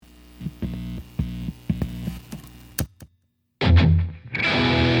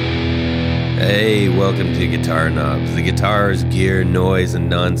Hey, welcome to Guitar Knobs, the guitars, gear, noise, and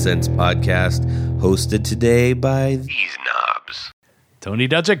nonsense podcast, hosted today by these knobs. Tony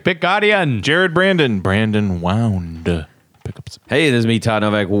Dudzik, Pick Guardian. Jared Brandon Wound. Pick up some. Hey, this is me, Todd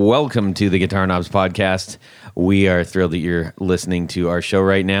Novak. Welcome to the Guitar Knobs podcast. We are thrilled that you're listening to our show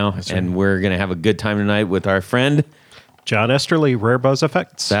right now, and we're going to have a good time tonight with our friend John Esterly, Rare Buzz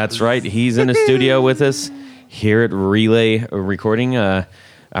Effects. That's right. He's in a studio with us here at Relay Recording,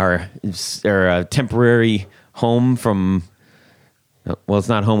 our temporary home from, well, it's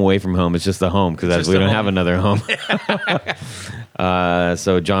not home away from home. It's just the home because we don't have another home.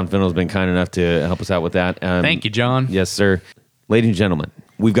 So John Fennell's been kind enough to help us out with that. Thank you, John. Yes, sir. Ladies and gentlemen,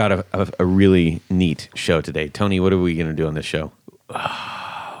 we've got a really neat show today. Tony, what are we going to do on this show?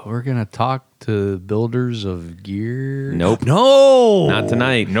 We're going to talk to builders of gear. Nope. No. Not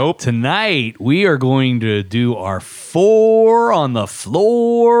tonight. Nope. Tonight, we are going to do our On The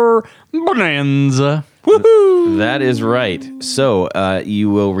Floor Bonanza. Woohoo! That is right. So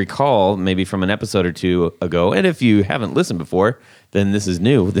you will recall maybe from an episode or two ago, and if you haven't listened before, then this is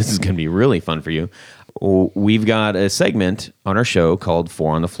new. This is going to be really fun for you. We've got a segment on our show called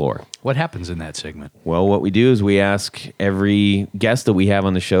Four on the Floor. What happens in that segment? Well, what we do is we ask every guest that we have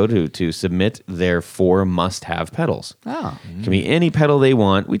on the show to submit their 4 must-have pedals. Oh. It can be any pedal they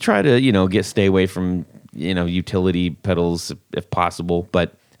want. We try to, stay away from, utility pedals if possible,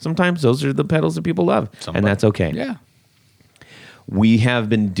 but sometimes those are the pedals that people love, and that's okay. Yeah. We have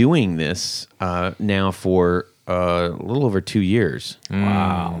been doing this now for a little over 2 years.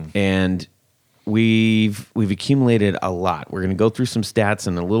 Wow. And we've accumulated a lot. We're going to go through some stats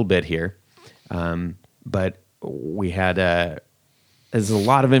in a little bit here, but we had there's a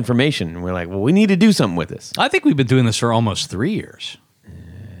lot of information. And we're like, well, we need to do something with this. I think we've been doing this for almost 3 years.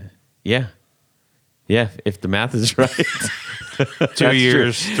 Yeah, if the math is right. 2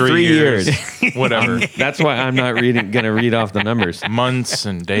 years, true. 3 years, years. whatever. That's why I'm not going to read off the numbers. Months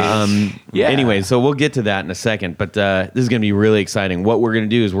and days. Anyway, so we'll get to that in a second, but this is going to be really exciting. What we're going to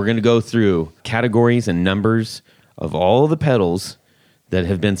do is we're going to go through categories and numbers of all the pedals that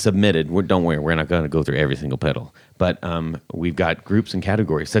have been submitted. Don't worry, we're not going to go through every single pedal, but we've got groups and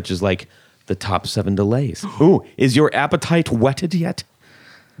categories, such as like the top 7 delays. Ooh, is your appetite whetted yet?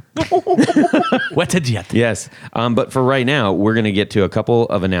 Wetted yet? Yes. But for right now, we're going to get to a couple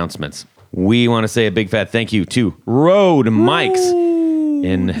of announcements. We want to say a big fat thank you to Rode Mics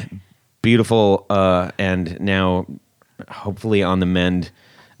in beautiful and now hopefully on the mend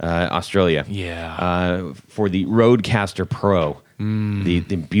Australia. Yeah. For the Rodecaster Pro, the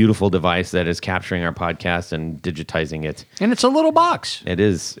beautiful device that is capturing our podcast and digitizing it. And it's a little box. It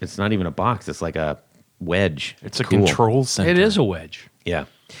is. It's not even a box. It's like a wedge. It's a cool. control center. It is a wedge. Yeah.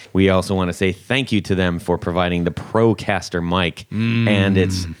 We also want to say thank you to them for providing the Procaster mic and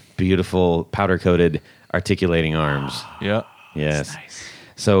its beautiful powder-coated articulating arms. Yeah. Yes. Nice.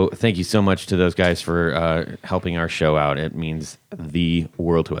 So thank you so much to those guys for helping our show out. It means the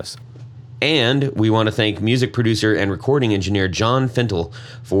world to us. And we want to thank music producer and recording engineer John Fennell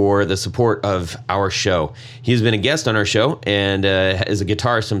for the support of our show. He's been a guest on our show and is a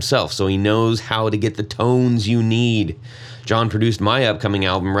guitarist himself, so he knows how to get the tones you need. John produced my upcoming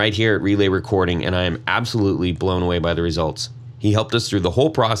album right here at Relay Recording, and I am absolutely blown away by the results. He helped us through the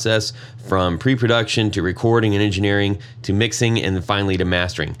whole process, from pre-production to recording and engineering to mixing and finally to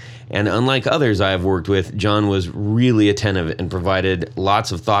mastering. And unlike others I have worked with, John was really attentive and provided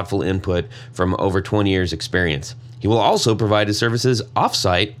lots of thoughtful input from over 20 years' experience. He will also provide his services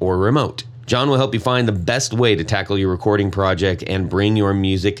off-site or remote. John will help you find the best way to tackle your recording project and bring your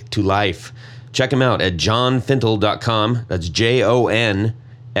music to life. Check him out at johnfintel.com. That's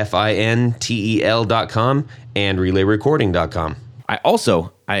JONFINTEL.com and relayrecording.com. I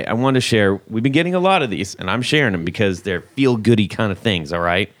want to share, we've been getting a lot of these, and I'm sharing them because they're feel-goody kind of things, all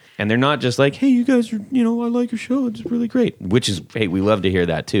right? And they're not just like, hey, you guys are, I like your show, it's really great. Which is, hey, we love to hear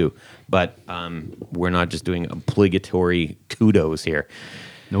that too. But we're not just doing obligatory kudos here.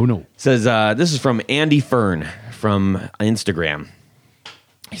 No. It says, this is from Andy Fern from Instagram.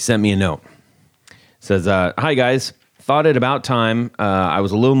 He sent me a note. Says, hi guys, thought it about time I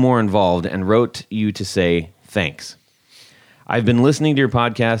was a little more involved and wrote you to say thanks. I've been listening to your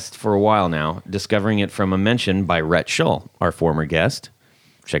podcast for a while now, discovering it from a mention by Rhett Shull, our former guest.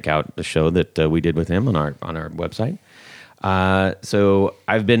 Check out the show that we did with him on our website. So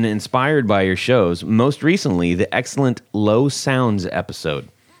I've been inspired by your shows, most recently the excellent Low Sounds episode.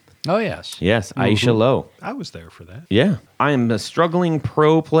 Oh, yes. Yes, Aisha Low. I was there for that. Yeah. I am a struggling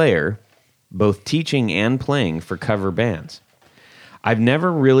pro player, both teaching and playing for cover bands. I've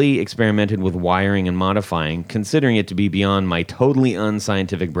never really experimented with wiring and modifying, considering it to be beyond my totally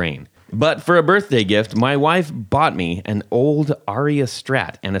unscientific brain. But for a birthday gift, my wife bought me an old Aria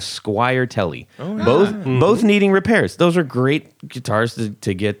Strat and a Squier Telly. Both needing repairs. Those are great guitars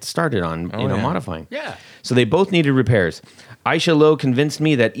to get started on, modifying. Yeah. So they both needed repairs. Aisha Lowe convinced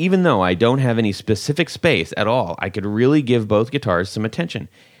me that even though I don't have any specific space at all, I could really give both guitars some attention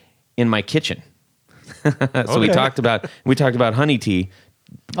in my kitchen. So we talked about Honey Tea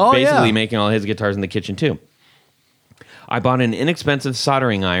basically making all his guitars in the kitchen too. I bought an inexpensive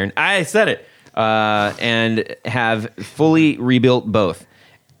soldering iron. I said it. And have fully rebuilt both,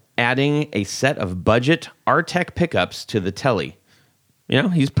 adding a set of budget Artec pickups to the Telly.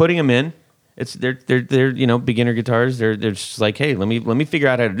 He's putting them in. They're beginner guitars. They're just like, hey, let me figure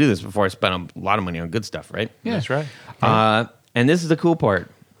out how to do this before I spend a lot of money on good stuff, right? Yeah. That's right. And this is the cool part.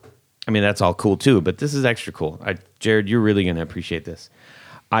 I mean, that's all cool too, but this is extra cool. Jared, you're really going to appreciate this.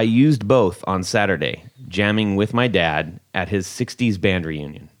 I used both on Saturday, jamming with my dad at his 60s band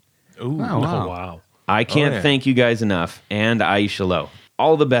reunion. Ooh, Oh, wow. wow. I can't thank you guys enough, and Aisha Lowe.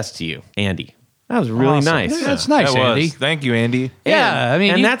 All the best to you, Andy. That was really Awesome. nice. Yeah, that's nice, That was. Andy. Thank you, Andy. Yeah, I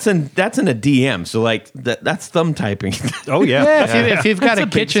mean, and that's in a DM. So like that's thumb typing. Oh, yeah. Yeah, if you've got That's a a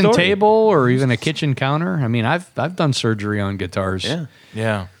big kitchen story. table or even a kitchen counter, I mean, I've done surgery on guitars. Yeah.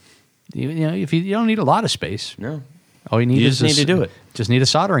 Yeah. If you don't need a lot of space, No. all you need You is just need to do it. Just need a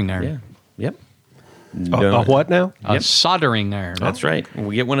soldering iron. Yeah. Yep. A what now? A soldering iron. That's right.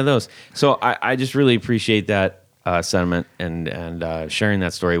 We get one of those. So I just really appreciate that sentiment and sharing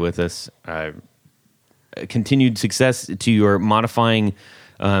that story with us. Continued success to your modifying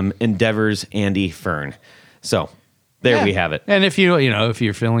endeavors, Andy Fern. So there we have it. And if if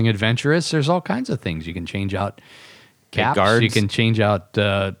you're feeling adventurous, there's all kinds of things you can change out. Caps. guards. You can change out.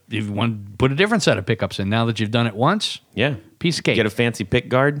 If you want to put a different set of pickups in. Now that you've done it once, Yeah. piece of cake. Get a fancy pick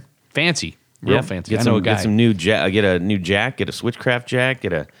guard. fancy, real Yeah. fancy. Get I know a guy. Get some new get a new jack. Get a Switchcraft jack.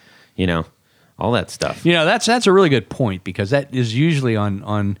 Get a, all that stuff. That's a really good point because that is usually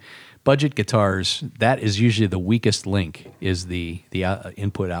on budget guitars. That is usually the weakest link is the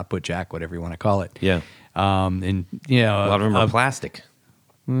input output jack, whatever you want to call it. Yeah. And A lot of them are plastic,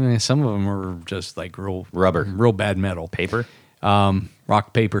 some of them are just like real Rubber. real bad metal. paper.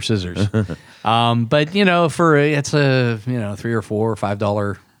 Rock, paper, scissors. But for it's a $3 or $4 or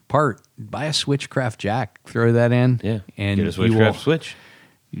 $5 part, buy a Switchcraft jack, throw that in, Yeah. and Get a Switchcraft switch.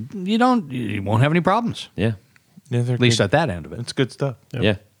 you won't have any problems. Yeah. Yeah, they're At least good. at that end of it. It's good stuff.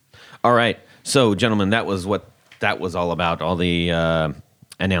 Yeah. All right. So, gentlemen, that was what that was all about. All the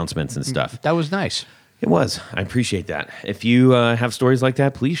announcements and stuff. That was nice. It was. I appreciate that. If you have stories like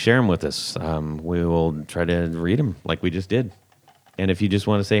that, please share them with us. We will try to read them like we just did. And if you just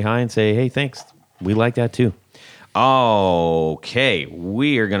want to say hi and say, hey, thanks, we like that too. Okay.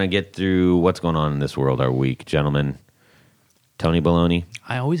 We are going to get through what's going on in this world our week, gentlemen. Tony Baloney.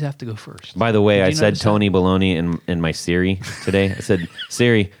 I always have to go first. By the way, Did I you said notice that? Tony Baloney in my Siri today. I said,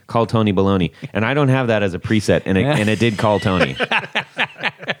 Siri, call Tony Baloney. And I don't have that as a preset, and it did call Tony.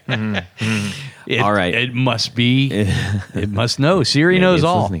 All right. It must be. It must know. Siri Yeah, knows it's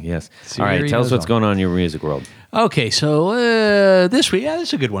all. listening, yes. Siri All right, tell us knows what's all. going on in your music world. Okay, so this week, this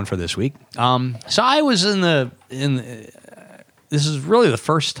is a good one for this week. So I was in the. This is really the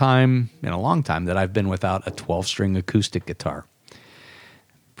first time in a long time that I've been without a 12-string acoustic guitar.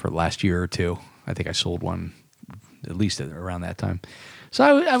 For the last year or two, I think I sold one at least around that time. So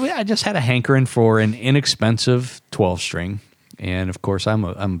I just had a hankering for an inexpensive 12-string, and of course I'm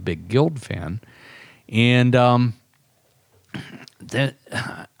a big Guild fan, and I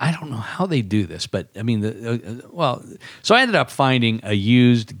don't know how they do this, but I mean, so I ended up finding a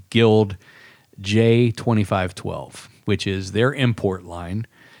used Guild J2512, which is their import line,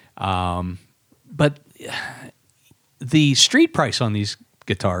 but the street price on these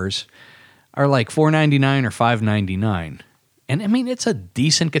guitars are like $499 or $599, and I mean it's a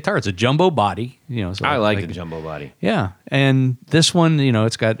decent guitar. It's a jumbo body, So I like the jumbo body. yeah, and this one,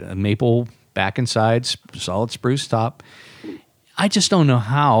 it's got a maple back and sides, solid spruce top. I just don't know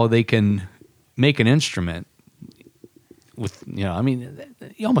how they can make an instrument with, I mean,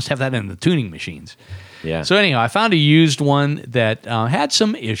 you almost have that in the tuning machines. Yeah. So anyhow, I found a used one that has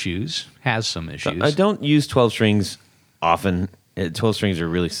some issues. I don't use 12 strings often. 12 strings are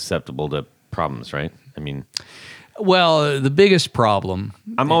really susceptible to problems, right? I mean, Well, the biggest problem.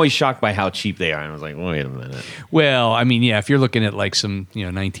 I'm always shocked by how cheap they are. And I was like, wait a minute. Well, I mean, yeah, if you're looking at like some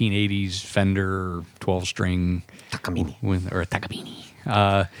 1980s Fender 12-string Takamine. or a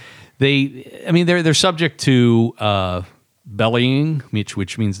Takamine, they're subject to bellying,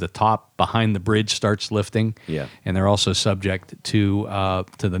 which means the top behind the bridge starts lifting. Yeah. And they're also subject to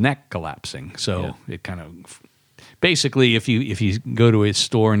the neck collapsing. So it kind of basically, if you go to a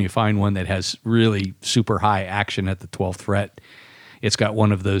store and you find one that has really super high action at the 12th fret, it's got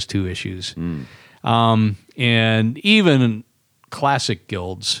one of those two issues. And even classic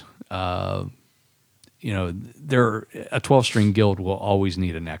guilds, you know, a 12-string guild will always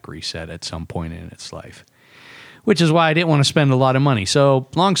need a neck reset at some point in its life, which is why I didn't want to spend a lot of money. So,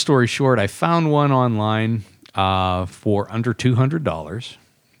 long story short, I found one online for under $200,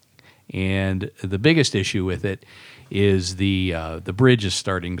 and the biggest issue with it is the bridge is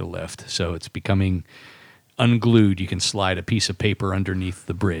starting to lift, so it's becoming unglued. You can slide a piece of paper underneath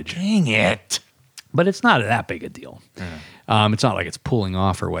the bridge. Dang it. But it's not that big a deal. It's not like it's pulling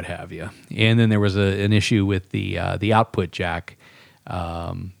off or what have you. And then there was an issue with the output jack.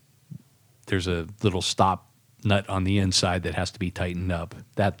 There's a little stop nut on the inside that has to be tightened up.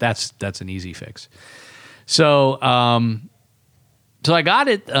 That's an easy fix. So so I got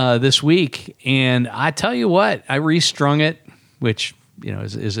it this week, and I tell you what, I restrung it, which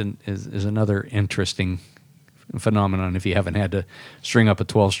is another interesting phenomenon. If you haven't had to string up a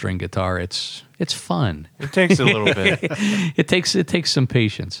 12-string guitar, it's fun. It takes a little bit. It takes some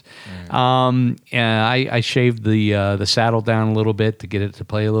patience. And I shaved the saddle down a little bit to get it to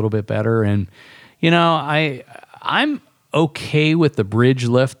play a little bit better, and I'm okay with the bridge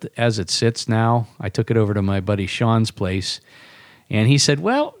lift as it sits now. I took it over to my buddy Sean's place, and he said,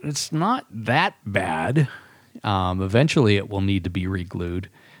 "Well, it's not that bad. Eventually, it will need to be re-glued,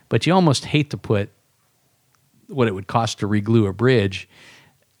 but you almost hate to put what it would cost to reglue a bridge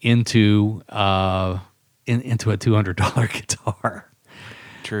into into a $200 guitar."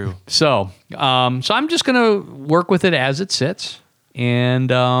 True. So I'm just going to work with it as it sits, and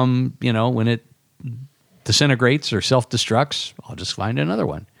when it disintegrates or self-destructs, I'll just find another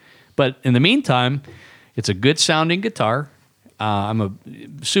one. But in the meantime, it's a good sounding guitar. I'm a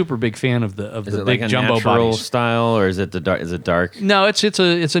super big fan of the big like jumbo natural bodies. style, or is it is it dark? No, it's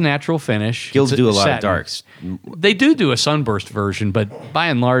a natural finish. Guilds do a lot satin. of darks. They do a sunburst version, but by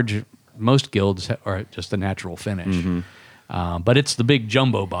and large, most guilds are just a natural finish. But it's the big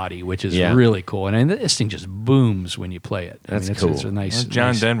jumbo body, which is really cool. And this thing just booms when you play it. That's it's, cool. It's a nice.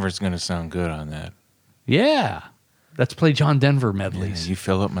 John nice, Denver's going to sound good on that. Yeah, let's play John Denver Yeah, medleys. you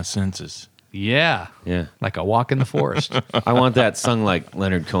fill up my senses. Yeah, like a walk in the forest. I want that sung like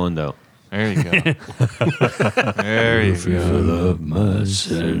Leonard Cohen, though. There you go. There you go. Fill up my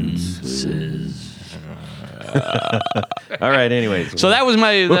senses. All right. Anyways, So that was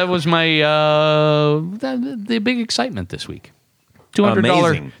my the big excitement this week.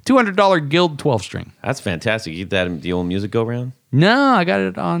 Amazing. $200 Guild 12-string. that's fantastic. You get that in the old music go round. No, I got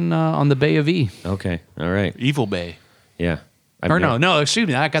it on the Bay of E. Okay. All right. Evil Bay. Yeah. No, excuse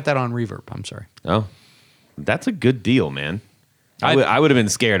me. I got that on Reverb. I'm sorry. Oh, that's a good deal, man. I would have been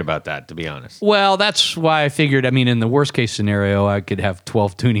scared about that, to be honest. Well, that's why I figured, in the worst case scenario, I could have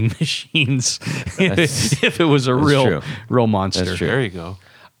 12 tuning machines if it was a real monster. That's true. There you go.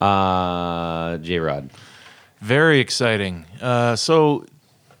 J-Rod. Very exciting. So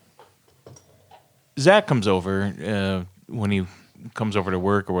Zach comes over when he comes over to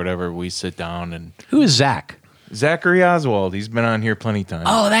work or whatever. We sit down and Who is Zach? Zachary Oswald. He's been on here plenty of times.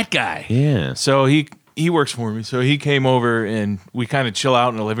 Oh, that guy. Yeah. So he works for me. So he came over and we kind of chill out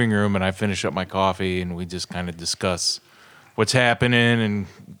in the living room, and I finish up my coffee and we just kind of discuss what's happening. And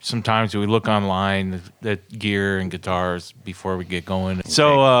sometimes we look online at gear and guitars before we get going.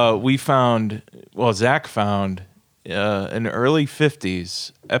 So Zach found an early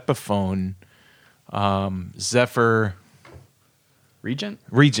 50s Epiphone Zephyr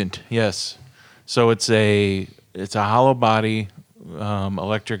Regent, yes. So it's a hollow body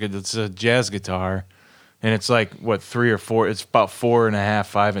electric. It's a jazz guitar, and it's like what 3 or 4. It's about 4.5,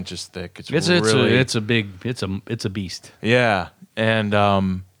 5 inches thick. It's a beast. Yeah,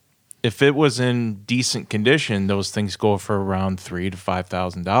 and if it was in decent condition, those things go for around $3,000 to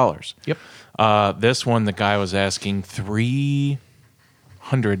 $5,000. Yep. This one, the guy was asking $300.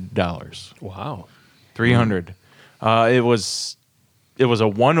 Wow. $300. It was a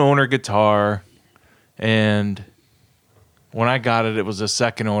one-owner guitar, and when I got it, it was a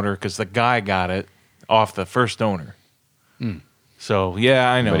second owner because the guy got it off the first owner. So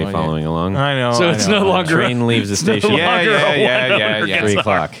yeah, I know. Anybody following along? I know. So it's no longer Train leaves the station. Yeah. 3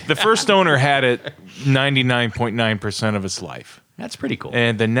 o'clock. The first owner had it 99.9% of its life. That's pretty cool.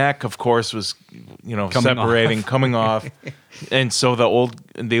 And the neck, of course, was coming off. And so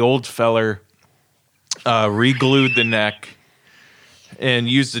the old feller re-glued the neck and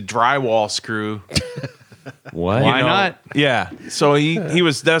used a drywall screw. What? Why not? Yeah. So he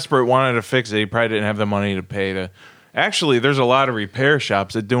was desperate, wanted to fix it. He probably didn't have the money to pay to. Actually, there's a lot of repair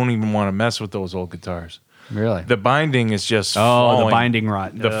shops that don't even want to mess with those old guitars. Really? The binding is just the falling. binding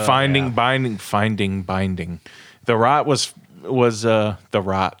rot. Binding. The rot was the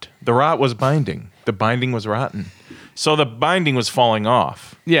rot. The rot was binding. The binding was rotten. So the binding was falling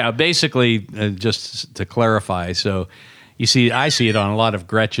off. Yeah, basically, just to clarify, so I see it on a lot of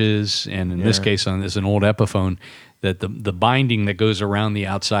Gretches, and in this case, on an old Epiphone, that the binding that goes around the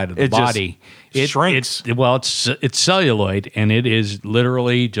outside of the body, it shrinks. It's celluloid, and it is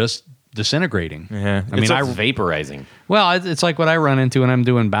literally just disintegrating. Yeah, It's vaporizing. Well, it's like what I run into when I'm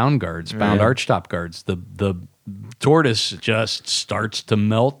doing bound archtop guards. The tortoise just starts to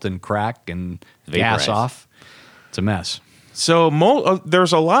melt and crack and gas Vaporize. off. It's a mess. So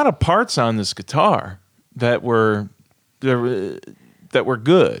there's a lot of parts on this guitar that were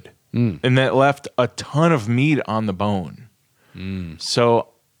good, and that left a ton of meat on the bone. So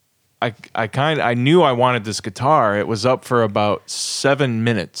I knew I wanted this guitar. It was up for about 7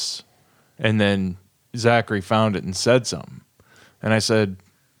 minutes, and then Zachary found it and said something, and I said,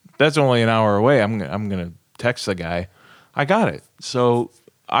 "That's only an hour away. I'm gonna text the guy. I got it." So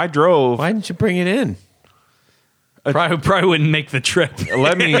I drove. Why didn't you bring it in? Probably wouldn't make the trip.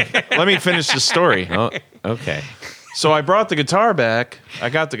 Let me finish the story. Oh, okay. So I brought the guitar back. I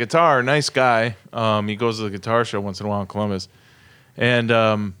got the guitar. Nice guy. He goes to the guitar show once in a while in Columbus, and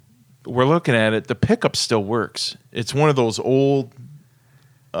we're looking at it. The pickup still works. It's one of those old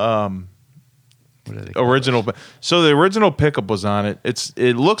original. So the original pickup was on it.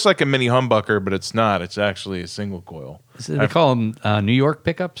 It looks like a mini humbucker, but it's not. It's actually a single coil. They call them New York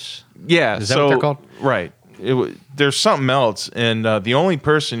pickups? Yeah. Is that what they're called? Right. There's something else, and the only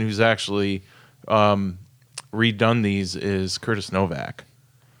person who's actually redone these is Curtis Novak.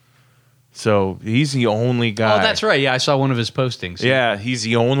 So he's the only guy. Oh, that's right. Yeah, I saw one of his postings. Yeah, he's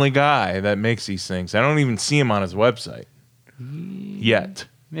the only guy that makes these things. I don't even see him on his website yet.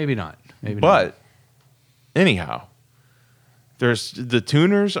 Maybe not. But anyhow, there's the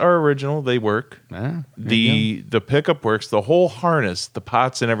tuners are original. They work. The pickup works. The whole harness, the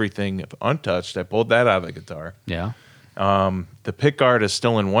pots and everything, untouched. I pulled that out of the guitar. Yeah. The pick guard is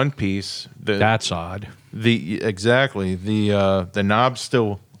still in one piece. That's odd. The knobs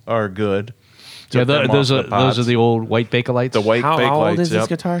still are good. Yeah, Took them off those the are pots. the old white Bakelite. The white How Bakelights. old is this yep.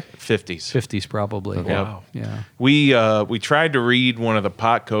 guitar? 50s. 50s probably. Wow. Yeah. We tried to read one of the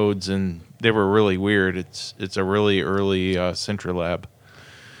pot codes and they were really weird. It's a really early Sintralab.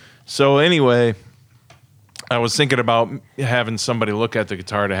 So anyway, I was thinking about having somebody look at the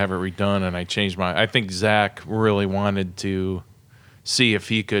guitar to have it redone, and I changed I think Zach really wanted to see if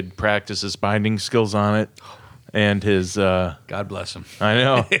he could practice his binding skills on it and his God bless him. I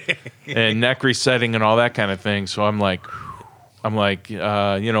know and neck resetting and all that kind of thing. So I'm like,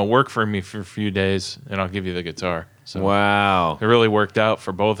 work for me for a few days, and I'll give you the guitar. So Wow. it really worked out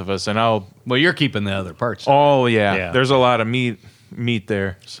for both of us, and Well, you're keeping the other parts. Oh yeah. Yeah. There's a lot of meat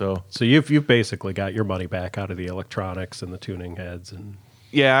there. So you've basically got your money back out of the electronics and the tuning heads and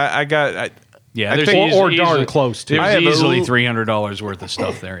yeah, I Yeah, I there's think- or easily- darn close to. I have There's a easily little- $300 worth of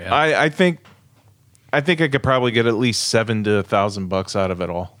stuff there. Yeah. I think I could probably get at least $700 to $1,000 out of it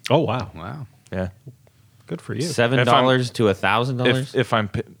all. Oh wow, Wow. Yeah. good for you. $7 to $1,000. If I'm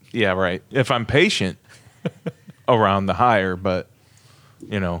right. If I'm patient around the higher, but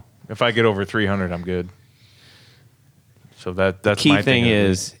if I get over 300, I'm good. So that's Key my thing thing.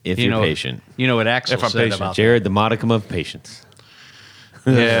 is if You you're know- patient. You know what Axel If I'm said patient. about Jared, the modicum of patience.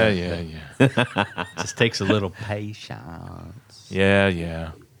 Yeah. that? Just takes a little patience.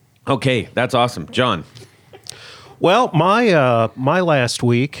 Yeah. Okay, that's awesome. John. Well, my last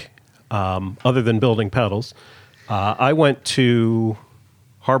week, other than building pedals, I went to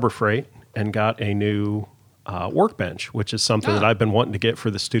Harbor Freight and got a new workbench, which is something that I've been wanting to get for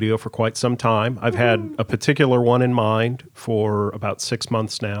the studio for quite some time. I've had a particular one in mind for about 6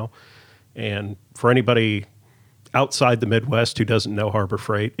 months now. And for anybody outside the Midwest who doesn't know Harbor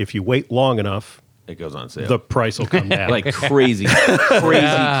Freight, if you wait long enough, It goes on sale. the price will come down. like crazy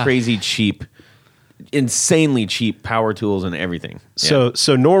cheap, insanely cheap power tools and everything. So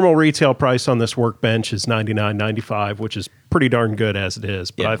normal retail price on this workbench is $99.95, which is pretty darn good as it is.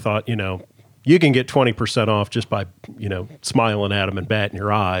 But Yeah. I thought, you can get 20% off just by, smiling at them and batting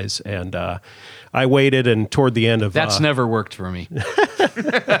your eyes. And I waited, and toward the end of That's never worked for me.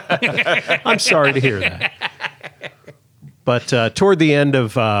 I'm sorry to hear that. But toward the end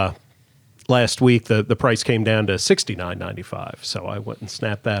of last week, the price came down to $69.95. So I went and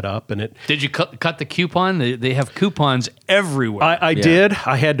snapped that up, and it. Did you cut the coupon? They have coupons everywhere. I did.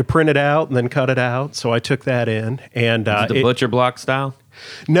 I had to print it out and then cut it out. So I took that in, and The butcher block style?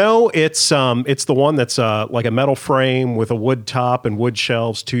 No, it's the one that's like a metal frame with a wood top and wood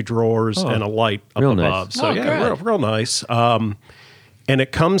shelves, 2 drawers, and a light up Real above. nice. So Oh, yeah, good. real nice. And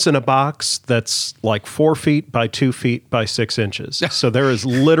it comes in a box that's like 4 feet by 2 feet by 6 inches. So there is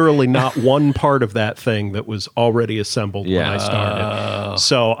literally not one part of that thing that was already assembled when Yeah. I started.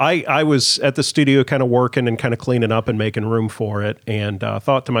 So I was at the studio kind of working and kind of cleaning up and making room for it, and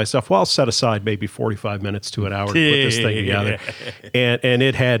thought to myself, well, I'll set aside maybe 45 minutes to an hour to put this thing together. And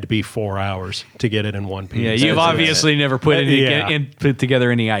it had to be 4 hours to get it in one piece. Yeah, you've obviously never put Yeah. put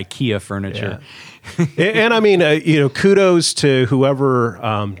together any IKEA furniture. And I mean, kudos to whoever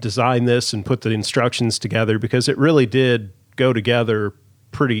designed this and put the instructions together, because it really did go together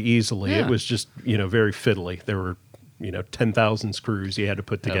pretty easily. Yeah. It was just, very fiddly. There were, 10,000 screws you had to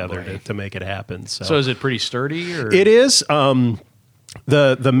put together to make it happen. So is it pretty sturdy? Or? It is.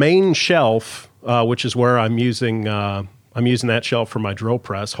 The main shelf, which is where I'm using that shelf for my drill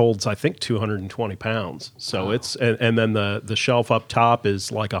press, holds, I think, 220 pounds. So it's and then the shelf up top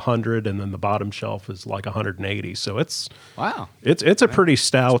is like 100, and then the bottom shelf is like 180. So it's Wow. it's a pretty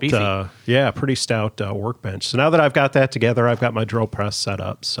stout, beefy. pretty stout workbench. So now that I've got that together, I've got my drill press set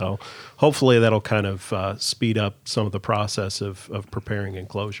up. So hopefully that'll kind of speed up some of the process of preparing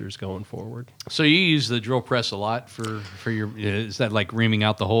enclosures going forward. So you use the drill press a lot for your? Is that like reaming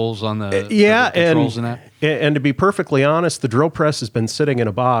out the holes on the Yeah, the controls and that? And to be perfectly honest, the drill press has been sitting in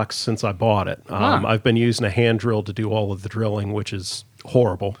a box since I bought it. Huh. I've been using a hand drill to do all of the drilling, which is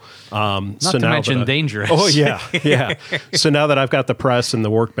horrible. Not to mention dangerous. Oh yeah, yeah. So now that I've got the press and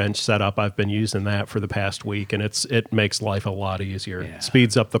the workbench set up, I've been using that for the past week, and it makes life a lot easier. Yeah. It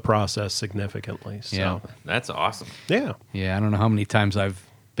speeds up the process significantly. So Yeah. That's awesome. yeah. Yeah, I don't know how many times I've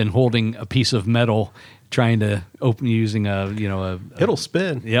been holding a piece of metal trying to open using a It'll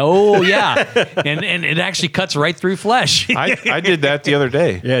spin. yeah, oh yeah, and it actually cuts right through flesh. I did that the other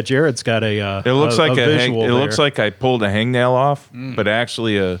day. Yeah, Jared's got a. It looks like visual it looks there. like I pulled a hangnail off, but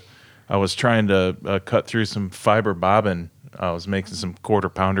actually, I was trying to cut through some fiber bobbin. I was making some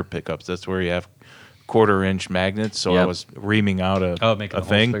 1/4 pounder pickups. That's where you have 1/4-inch magnets. So I Yep. was reaming out making a the holes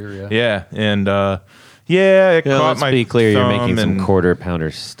thing. bigger, yeah, and it Yeah, caught let's my be clear, you're thumb making some and- 1/4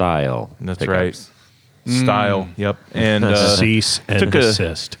 pounder style. That's pickups. right. Style. Yep. And cease and took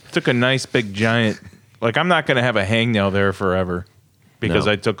desist. took a nice big giant. Like, I'm not going to have a hangnail there forever because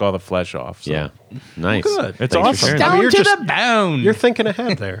No. I took all the flesh off. So. Yeah, nice. good. It's Thanks for awesome. sharing. Down you're to just- the bone. You're thinking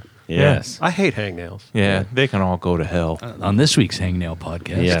ahead there. Yes. I hate hangnails. Yeah, they can all go to hell. On this week's Hangnail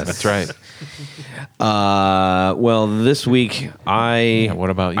podcast. Yes. That's right. Well, this week Yeah, what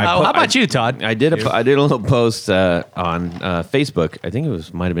about you? How about you, Todd? I did a little post on Facebook. I think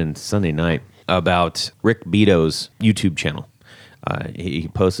it might have been Sunday night about Rick Beato's YouTube channel. He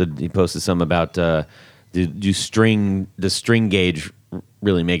posted some about does string gauge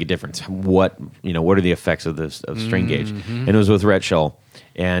really make a difference? What are the effects of this string gauge? And it was with Rhett Shull.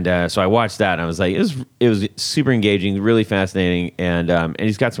 And so I watched that, and I was like, it was super engaging, really fascinating, and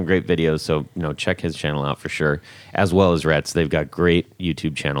he's got some great videos. So check his channel out for sure, as well as Rhett's. They've got great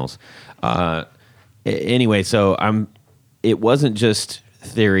YouTube channels. Anyway, so it wasn't just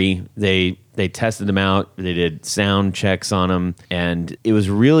theory. They tested them out. They did sound checks on them, and it was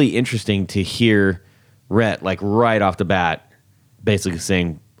really interesting to hear Rhett, like right off the bat, basically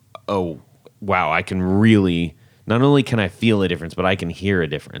saying, "Oh, wow, I can really." Not only can I feel a difference, but I can hear a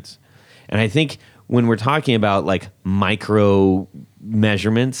difference. And I think when we're talking about like micro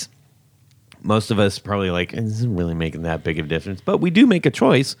measurements, most of us probably like, it isn't really making that big of a difference. But we do make a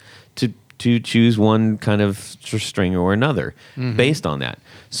choice to choose one kind of string or another based on that.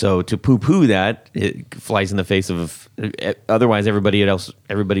 So to poo-poo that, it flies in the face of, otherwise everybody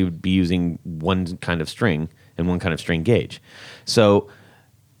would be using one kind of string and one kind of string gauge. So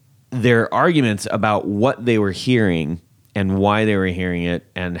their arguments about what they were hearing and why they were hearing it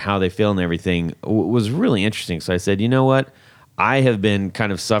and how they feel and everything was really interesting. So I said, you know what? I have been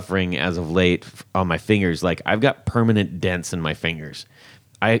kind of suffering as of late on my fingers. Like, I've got permanent dents in my fingers.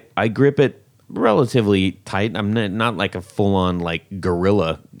 I grip it relatively tight. I'm not like a full-on like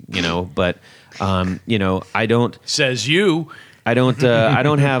gorilla, but I don't. Says you. I don't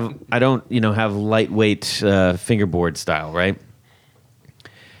have lightweight fingerboard style, right?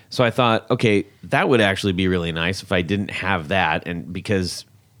 So I thought, okay, that would actually be really nice if I didn't have that, and because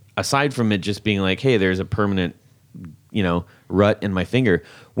aside from it just being like, hey, there's a permanent, rut in my finger.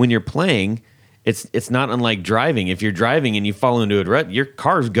 When you're playing, it's not unlike driving. If you're driving and you fall into a rut, your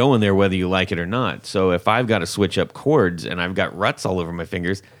car's going there whether you like it or not. So if I've got to switch up chords and I've got ruts all over my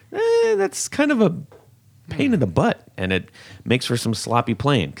fingers, that's kind of a pain in the butt, and it makes for some sloppy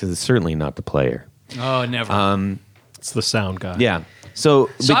playing because it's certainly not the player. Oh, never. It's the sound guy. Yeah. So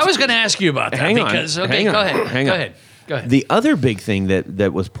I was going to ask you about that Hang on, because go hang on, ahead. hang Go on. ahead. Go ahead. The other big thing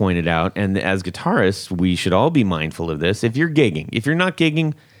that was pointed out, and as guitarists, we should all be mindful of this. If you're gigging, if you're not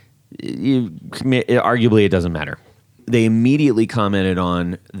gigging, arguably it doesn't matter. They immediately commented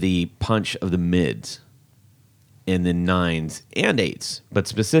on the punch of the mids in the 9s and 8s, but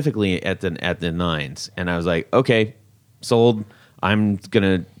specifically at the 9s. And I was like, okay, sold. I'm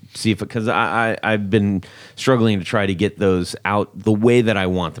gonna see if, because I've been struggling to try to get those out the way that I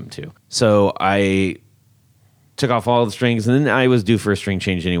want them to. So I took off all the strings, and then I was due for a string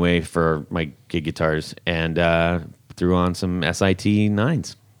change anyway for my gig guitars, and threw on some SIT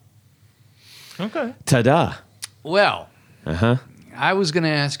 9s. Okay. Ta-da. Well, I was going to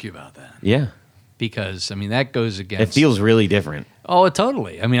ask you about that Yeah. because, I mean, that goes against... It feels really different. Oh,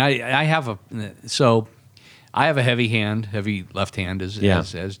 totally. I mean, I have a heavy left hand,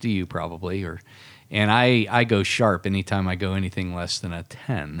 as do you probably, and I go sharp anytime I go anything less than a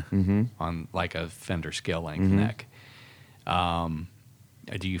 10 on like a Fender scale length neck.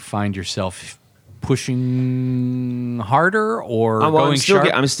 Do you find yourself pushing harder or going sharp?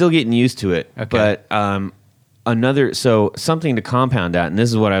 I'm still getting used to it. Okay. But something to compound that, and this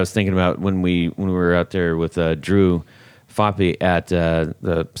is what I was thinking about when we were out there with Drew Foppe at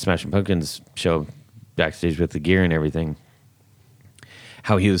the Smashing Pumpkins show backstage with the gear and everything.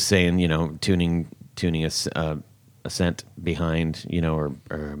 How he was saying, tuning a cent behind, or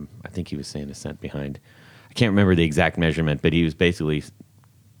I think he was saying a cent behind. I can't remember the exact measurement, but he was basically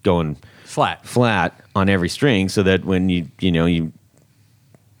going flat on every string, so that when you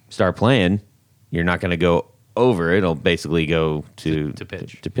start playing, you're not going to go over. It'll basically go to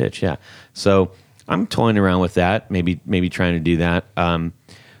pitch. Yeah. So I'm toying around with that. Maybe trying to do that.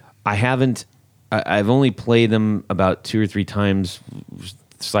 I've only played them about 2 or 3 times,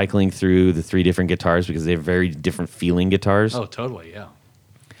 cycling through the 3 different guitars because they're very different feeling guitars. Oh, totally, yeah.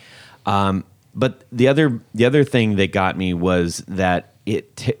 But the other thing that got me was that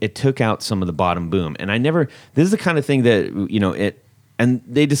it took out some of the bottom boom, and this is the kind of thing that and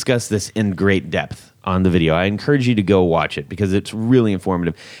they discuss this in great depth on the video. I encourage you to go watch it because it's really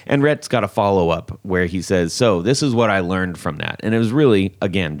informative. And Rhett's got a follow-up where he says, so this is what I learned from that. And it was really,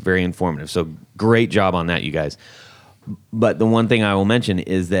 again, very informative. So great job on that, you guys. But the one thing I will mention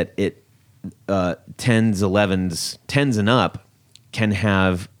is that 10s, 11s, 10s and up can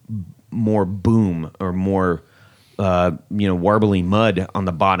have more boom or more warbly mud on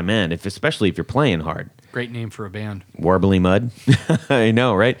the bottom end, especially if you're playing hard. Great name for a band. Warbly mud. I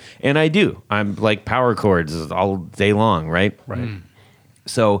know, right? And I do. I'm like power chords all day long, right? Right.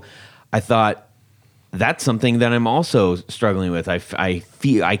 So I thought that's something that I'm also struggling with. I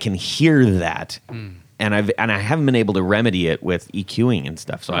feel I can hear that. And I haven't been able to remedy it with EQing and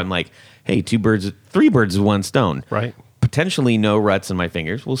stuff. So I'm like, hey, 3 birds with one stone. Right. Potentially no ruts in my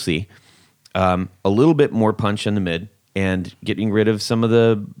fingers. We'll see. A little bit more punch in the mid and getting rid of some of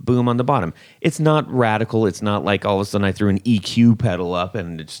the boom on the bottom. It's not radical. It's not like all of a sudden I threw an EQ pedal up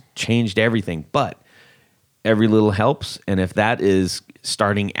and it's changed everything. But every little helps. And if that is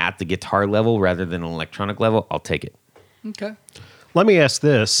starting at the guitar level rather than an electronic level, I'll take it. Okay. Let me ask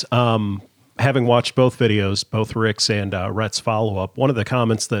this. Having watched both videos, both Rick's and Rhett's follow-up, one of the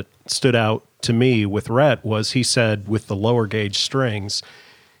comments that stood out to me with Rhett was he said with the lower gauge strings,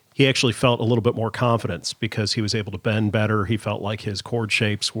 he actually felt a little bit more confidence because he was able to bend better. He felt like his chord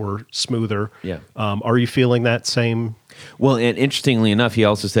shapes were smoother. Yeah. Are you feeling that same? Well, and interestingly enough, he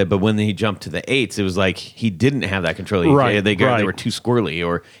also said, but when he jumped to the 8s, it was like he didn't have that control. Right, They right. were too squirrely,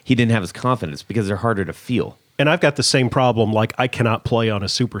 or he didn't have his confidence because they're harder to feel. And I've got the same problem. Like I cannot play on a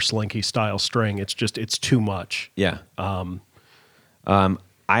super slinky style string. It's too much. Yeah. I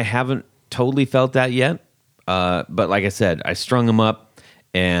haven't totally felt that yet. But like I said, I strung them up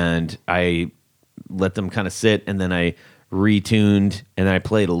and I let them kind of sit, and then I retuned and I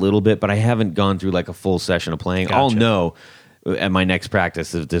played a little bit, but I haven't gone through like a full session of playing. Gotcha. I'll know at my next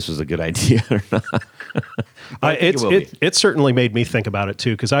practice if this was a good idea or not. It certainly made me think about it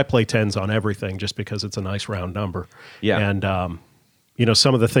too, because I play 10s on everything just because it's a nice round number. Yeah. And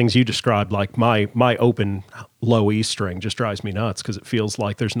some of the things you described, like my open low E string just drives me nuts because it feels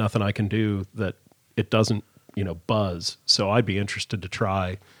like there's nothing I can do that it doesn't buzz. So I'd be interested to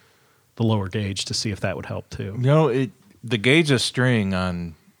try the lower gauge to see if that would help too. The gauge of string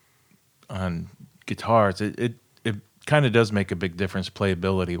on guitars, it kind of does make a big difference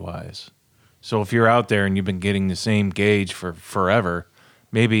playability wise. So if you're out there and you've been getting the same gauge for forever,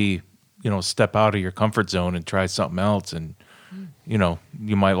 maybe step out of your comfort zone and try something else, and you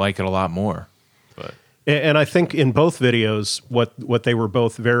might like it a lot more. But And I think in both videos, what they were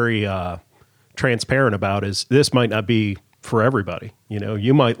both very transparent about is this might not be for everybody.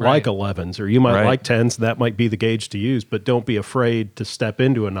 You might like 11s or you might like 10s. That might be the gauge to use, but don't be afraid to step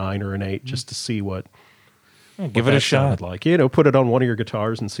into a 9 or an 8 just to see what. Give it a shot. Like, put it on one of your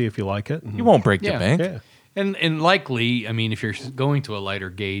guitars and see if you like it. You won't break the bank. Yeah. And likely, I mean, if you're going to a lighter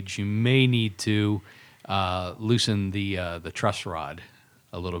gauge, you may need to loosen the truss rod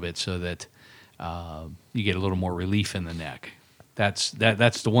a little bit so that you get a little more relief in the neck. That's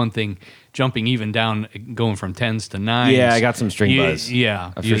the one thing. Jumping even down, going from 10s to 9s. Yeah, I got some string buzz.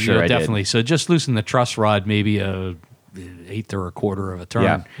 Yeah, for sure. I definitely. did. So just loosen the truss rod, maybe a eighth or a quarter of a turn.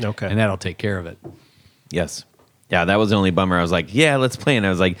 Yeah. Okay. And that'll take care of it. Yes. Yeah, that was the only bummer. I was like, yeah, let's play. And I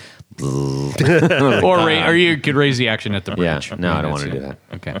was like, Or you could raise the action at the yeah, bridge. no, I don't want to do that.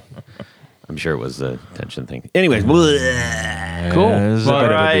 Okay. I'm sure it was a tension thing. Anyways, Cool. all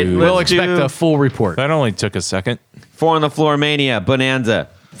right, We'll let's expect do a full report. That only took a second. 4 on the Floor Mania Bonanza.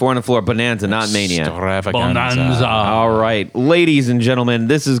 4 on the Floor Bonanza, not Mania. Bonanza. All right, ladies and gentlemen,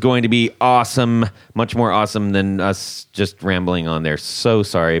 this is going to be awesome. Much more awesome than us just rambling on there. So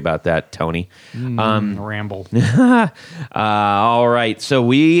sorry about that, Tony. Ramble. All right, so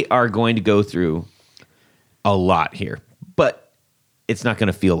we are going to go through a lot here, but it's not going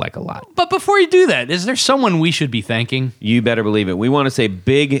to feel like a lot. But before you do that, is there someone we should be thanking? You better believe it. We want to say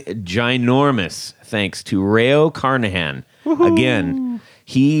big, ginormous thanks to Rayo Carnahan. Again,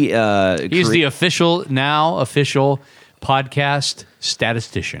 he's the official podcast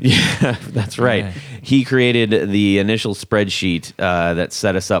statistician. Yeah, that's right. He created the initial spreadsheet that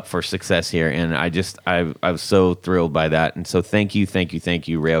set us up for success here, and I was so thrilled by that. And so thank you,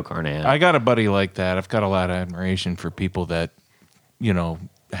 Rayo Carnahan. I got a buddy like that. I've got a lot of admiration for people that,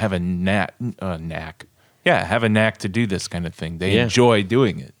 have a knack. Have a knack to do this kind of thing. They enjoy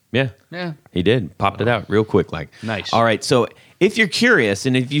doing it. Yeah. He did. Popped it out real quick, like. Nice. All right, so if you're curious,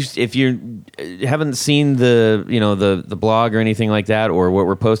 and if you haven't seen the blog or anything like that, or what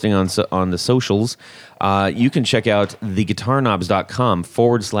we're posting on the socials, you can check out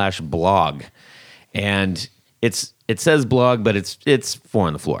theguitarknobs.com/blog, and it says blog, but it's 4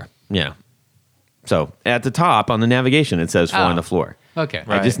 on the Floor. Yeah. So at the top on the navigation, it says 4 on the Floor. Okay.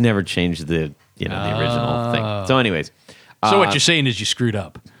 I just never changed the original thing. So, anyways, So what you're saying is you screwed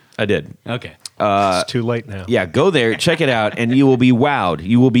up. I did. Okay. It's too late now. Yeah, go there, check it out, and you will be wowed.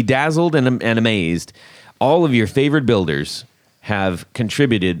 You will be dazzled and amazed. All of your favorite builders have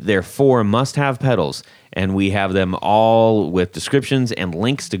contributed their 4 must-have pedals, and we have them all with descriptions and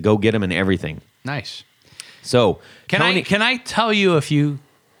links to go get them and everything. Nice. So, Can Tony, I tell you a few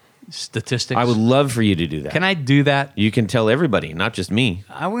statistics? I would love for you to do that. Can I do that? You can tell everybody, not just me.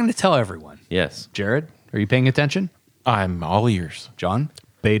 I'm going to tell everyone. Yes. Jared, are you paying attention? I'm all ears. John?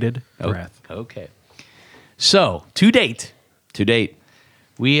 Bated breath. Okay. So, to date, To date,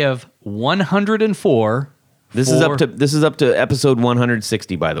 we have 104. this is up to episode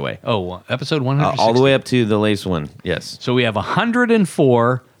 160, by the way. Episode 160. All the way up to the latest one. Yes, So we have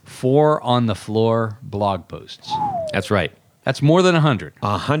 104 4 on the Floor blog posts. that's right. That's more than 100.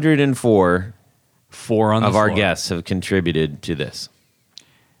 104 4 on the of Floor. our guests have contributed to this.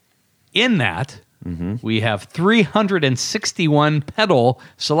 In that, we have 361 pedal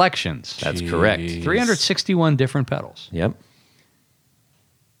selections. That's correct. 361 different pedals. Yep.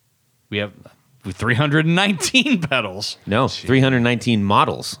 We have 319 pedals. No, 319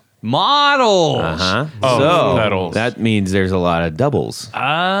 models. Models. Uh-huh. Oh, so pedals. that means there's a lot of doubles.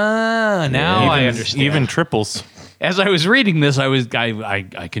 Now I understand. Even triples. As I was reading this, I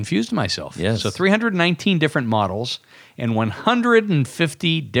confused myself. Yes. So 319 different models and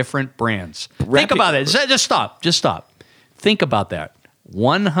 150 different brands. Think about it. Just stop. Think about that.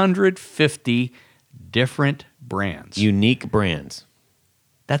 150 different brands. Unique brands.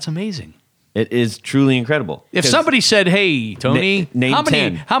 That's amazing. It is truly incredible. If 'Cause somebody said, "Hey, Tony, name how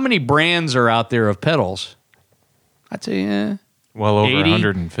 10. many brands are out there of pedals?" I'd say Well over 80?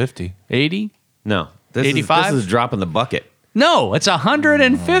 150. 80. No, this 85? is a drop in the bucket. No, it's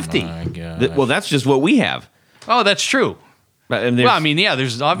 150. My God. Well, that's just what we have. Oh, that's true. And Well, I mean, yeah,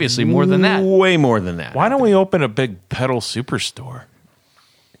 there's obviously more than that. Way more than that. Why don't we open a big pedal superstore?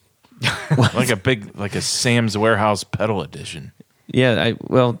 like a Sam's Warehouse pedal edition. Yeah, a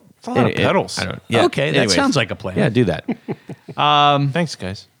lot of pedals. I don't. Yeah. Okay, that Anyways. sounds like a plan. Yeah, do that. Thanks,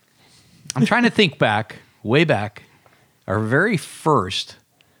 guys. I'm trying to think back, way back. Our very first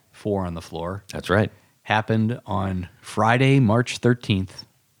 4 on the Floor That's right. happened on Friday, March 13th,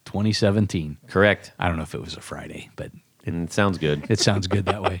 2017. Correct. I don't know if it was a Friday, but And it sounds good. it sounds good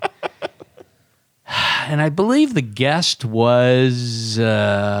that way. And I believe the guest was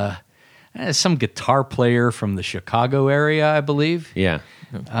some guitar player from the Chicago area, I believe. Yeah.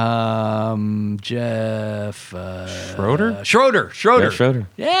 Jeff Schroeder? Schroeder. Jeff Schroeder.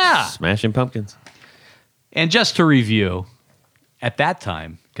 Yeah. Smashing Pumpkins. And just to review, at that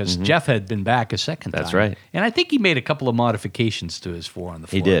time, because Jeff had been back a second time. That's right. And I think he made a couple of modifications to his 4 on the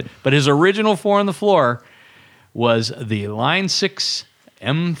floor. He did. But his original 4 on the floor was the Line 6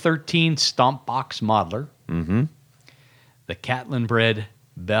 M13 Stomp Box Modeler, the Catlin Bred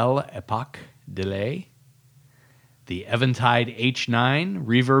Belle Epoque Delay, the Eventide H9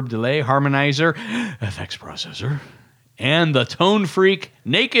 Reverb Delay Harmonizer FX Processor, and the Tone Freak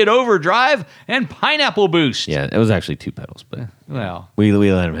Naked Overdrive and Pineapple Boost. Yeah, it was actually 2 pedals, but Well, we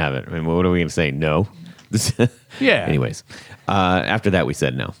let him have it. I mean, what are we going to say? No. Yeah. Anyways, after that, we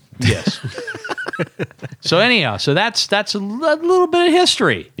said no. yes. So anyhow, that's a little bit of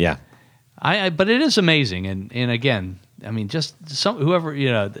history. Yeah. But it is amazing, and again, I mean, just whoever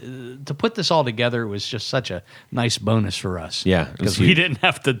to put this all together was just such a nice bonus for us. Yeah, it was because we huge. didn't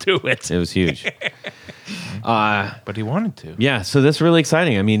have to do it. It was huge. But he wanted to. Yeah, so that's really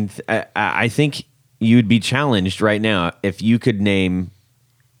exciting. I mean, I think you'd be challenged right now if you could name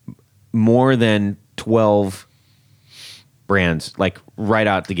more than 12 brands, like right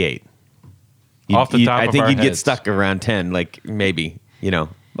out the gate. Off the top I of think our you'd get heads. stuck around 10, like maybe, a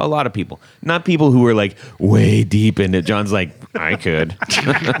lot of people. Not people who were like way deep into John's like, I could.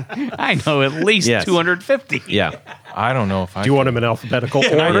 I know at least Yes. 250. Yeah. I don't know if I Do you want them in alphabetical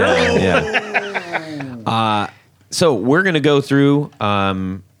order? Yeah. So we're going to go through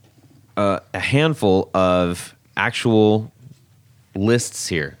a handful of actual lists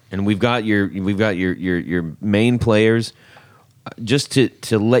here, and we've got your main players. Just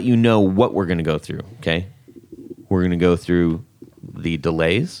to let you know what we're going to go through. Okay, we're going to go through the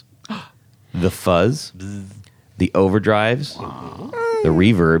delays, the fuzz, the overdrives, the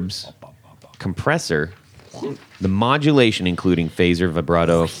reverbs, compressor, the modulation, including phaser,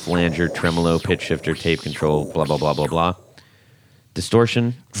 vibrato, flanger, tremolo, pitch shifter, tape control, blah, blah, blah, blah, blah,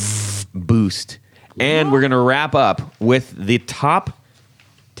 distortion, boost. And we're going to wrap up with the top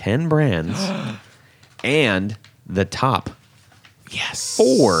 10 brands and the top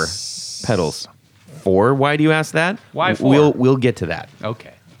 4 pedals. 4? Why do you ask that? Why 4? We'll get to that.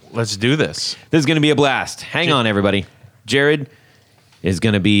 Okay. Let's do this. This is going to be a blast. Hang on, everybody. Jared is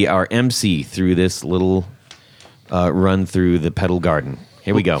going to be our MC through this little run through the pedal garden.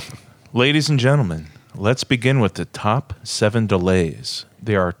 Here we go. Ladies and gentlemen, let's begin with the top 7 delays.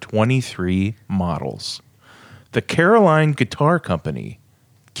 There are 23 models. The Caroline Guitar Company,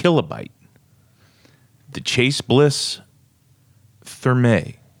 Kilobyte. The Chase Bliss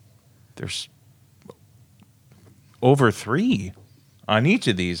Thermae. There's over 3 on each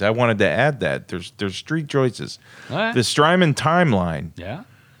of these. I wanted to add that. There's 3 choices. All right. The Strymon Timeline, Yeah.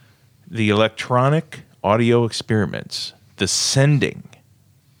 the Electronic Audio Experiments, the Sending,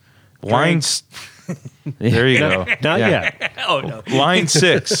 Lines. There you go. Not yet. Oh no. Line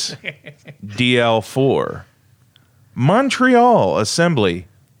 6, DL4, Montreal Assembly,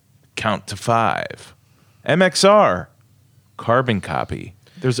 Count to 5, MXR, Carbon Copy.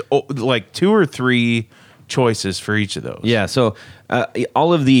 There's like 2 or 3 choices for each of those. Yeah, so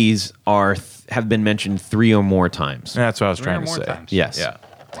all of these have been mentioned 3 or more times. That's what I was 3 trying or to more say. times. Yes. Yeah.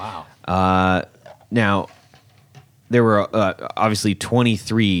 Wow. Now, there were obviously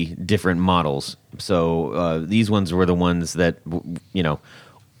 23 different models. So these ones were the ones that,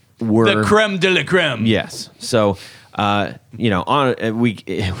 were... The creme de la creme. Yes. So, we're not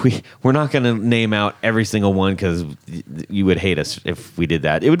going to name out every single one because you would hate us if we did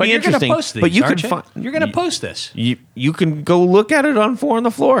that. It would But be you're going interesting. to post these, but you aren't can you? find. You're going to post this. You can go look at it on 4 on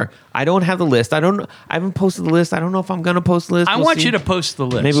the Floor. I don't have the list. I haven't posted the list. I don't know if I'm going to post the list. I We'll want see. you to post the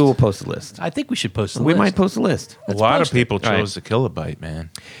list. Maybe we'll post the list. I think we should post the We list. might post the list. A lot of post it. people All right. chose the Kilobyte, man.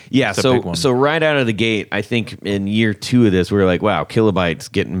 Yeah, It's a big one. so right out of the gate, I think in year 2 of this, we were like, wow, Kilobyte's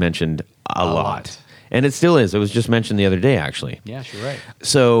getting mentioned a lot. And it still is. It was just mentioned the other day, actually. Yes, you're right.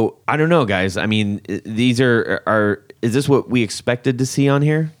 So I don't know, guys. I mean, these are is this what we expected to see on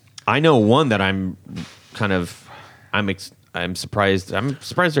here? I know one that I'm surprised. I'm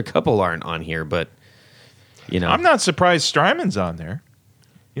surprised a couple aren't on here, but I'm not surprised Strymon's on there.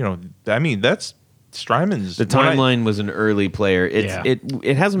 I mean, that's Strymon's. the timeline was an early player. Yeah.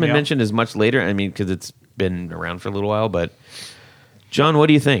 It hasn't been Yeah. mentioned as much later. I mean, because it's been around for a little while. But John, what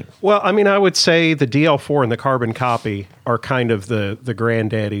do you think? Well, I mean, I would say the DL4 and the Carbon Copy are kind of the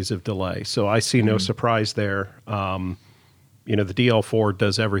granddaddies of delay. So I see no surprise there. the DL4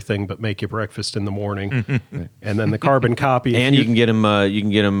 does everything but make you breakfast in the morning, and then the carbon copy. And you can get them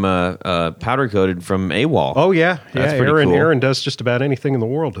powder coated from AWOL. Oh yeah, That's yeah. pretty Aaron, cool. Aaron does just about anything in the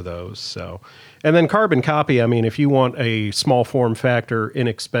world to those. So, and then carbon copy. I mean, if you want a small form factor,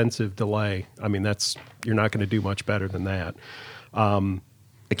 inexpensive delay, I mean you're not going to do much better than that.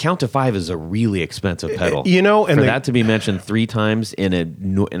 The Count to 5 is a really expensive pedal. And for that to be mentioned 3 times in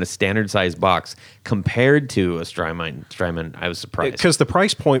a standard size box compared to a Strymon, I was surprised. Because the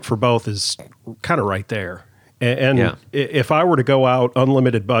price point for both is kind of right there. And Yeah. if I were to go out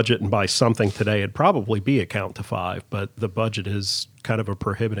unlimited budget and buy something today, it'd probably be a Count to 5. But the budget is kind of a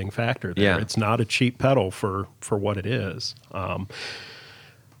prohibiting factor there. Yeah. It's not a cheap pedal for what it is.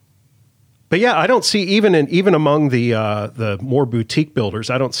 But yeah, I don't see even among the more boutique builders,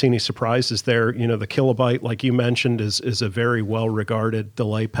 I don't see any surprises there. The Kilobyte, like you mentioned, is a very well regarded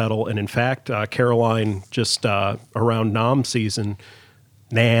delay pedal, and in fact, Caroline just around NAMM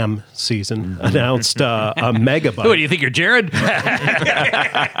season announced a megabyte. What do you think, you're Jared?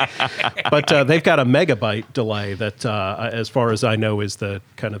 But they've got a megabyte delay that, as far as I know, is the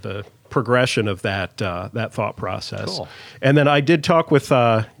kind of the progression of that thought process. Cool. And then I did talk with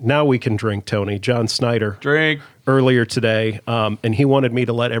Now We Can Drink, Tony, John Snyder, Drink. earlier today, and he wanted me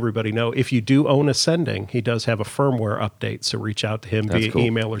to let everybody know if you do own Ascending, he does have a firmware update, so reach out to him That's via cool.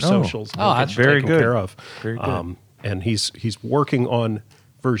 email or socials. Oh, that's very taken good. Care of. Very good. And he's working on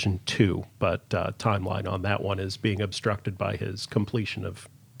version 2, but timeline on that one is being obstructed by his completion of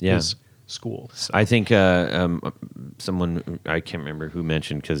his school. So. I think someone, I can't remember who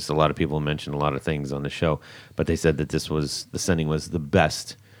mentioned, because a lot of people mentioned a lot of things on the show, but they said that the Ascending was the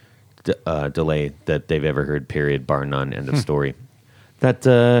best delay that they've ever heard, period, bar none, end of story. That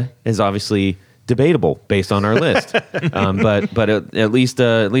is obviously debatable based on our list. But at least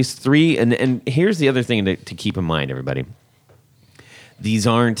 3, and here's the other thing to keep in mind, everybody. These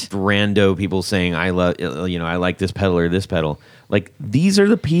aren't rando people saying I like this pedal or this pedal. Like, these are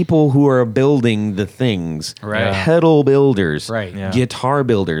the people who are building the things. Right. Yeah. Pedal builders, Right. Yeah. guitar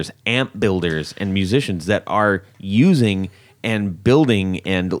builders, amp builders, and musicians that are using and building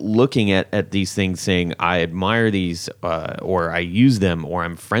and looking at these things, saying I admire these, or I use them, or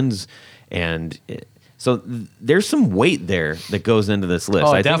I'm friends, and so there's some weight there that goes into this list.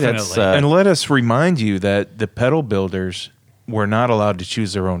 Oh, I think definitely. that's And let us remind you that the pedal builders were not allowed to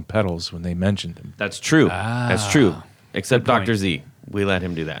choose their own pedals when they mentioned them. that's true. That's true. Except Good point. Dr. Z. We let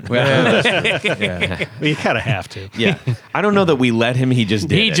him do that. Yeah. Well, you kind of have to. Yeah. I don't know that we let him. He just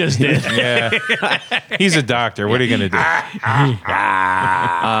did. He it. just did. Yeah. He's a doctor. What are you going to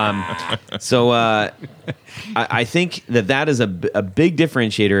do? So I think that is a big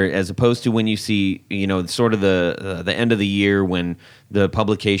differentiator, as opposed to when you see, sort of the end of the year when the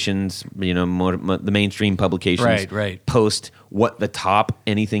publications, the mainstream publications Right. post what the top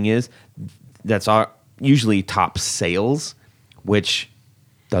anything is. That's usually top sales, which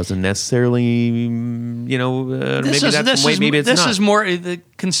doesn't necessarily, maybe it's this not. is more.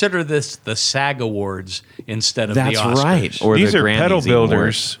 Consider this the SAG Awards instead of That's the Oscars. right. Or These the are Grammys pedal even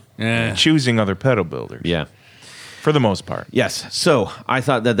builders Yeah. choosing other pedal builders. Yeah. For the most part. Yes. So I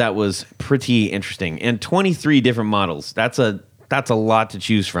thought that was pretty interesting. And 23 different models. That's a lot to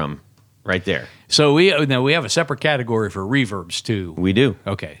choose from right there. So we have a separate category for reverbs too. We do.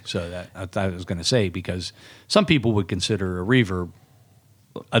 Okay, so that I was going to say, because some people would consider a reverb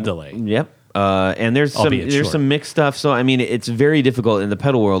a delay. Yep. And there's Albeit short. some mixed stuff. So I mean, it's very difficult in the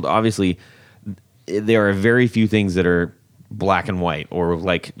pedal world. Obviously, there are very few things that are black and white, or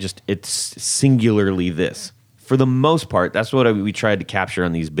like just it's singularly this. For the most part, that's what we tried to capture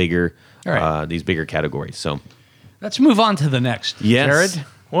on these bigger All right. these bigger categories. So Let's move on to the next. yes, Jared?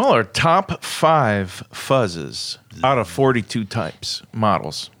 Well, our top 5 fuzzes out of 42 types,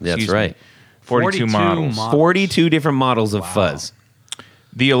 models. That's Excuse me. right. 42 models. 42 different models of fuzz.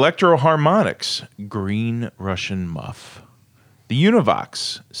 The Electro Harmonics Green Russian Muff. The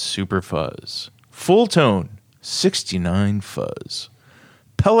Univox Super Fuzz. Full Tone 69 Fuzz.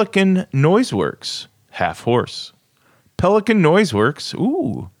 Pelican Noiseworks Half Horse. Pelican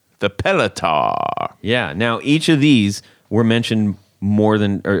Noiseworks, the Pelotar. Yeah. Now each of these were mentioned more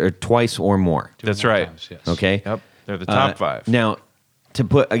than or twice or more. That's right. Yes. Okay. Yep, they're the top 5. Now, to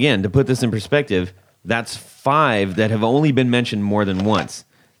put this in perspective, that's 5 that have only been mentioned more than once.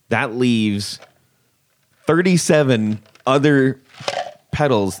 That leaves 37 other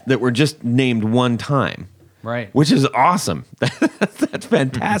pedals that were just named one time. Right. Which is awesome. That's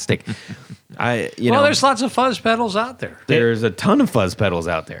fantastic. There's lots of fuzz pedals out there. There's a ton of fuzz pedals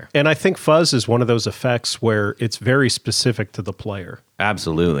out there. And I think fuzz is one of those effects where it's very specific to the player.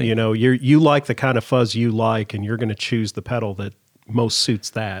 Absolutely. You know, you like the kind of fuzz you like, and you're going to choose the pedal that most suits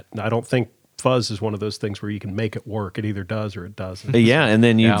that. And I don't think fuzz is one of those things where you can make it work. It either does or it doesn't. Yeah, and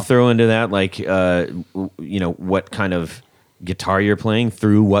then you Yeah. throw into that like what kind of guitar you're playing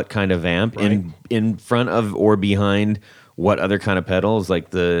through what kind of amp in front of or behind what other kind of pedals. Like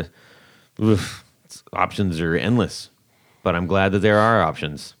options are endless, but I'm glad that there are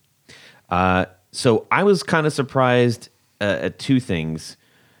options. So I was kind of surprised at two things.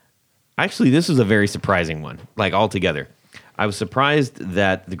 Actually, this was a very surprising one, like altogether. I was surprised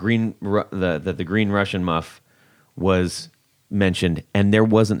that the green Russian muff was mentioned, and there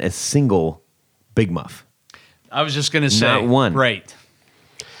wasn't a single big muff. I was just going to say. Not one. Right.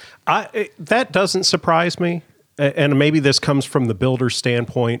 That doesn't surprise me, and maybe this comes from the builder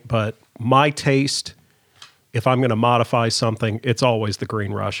standpoint, but my taste, if I'm going to modify something, it's always the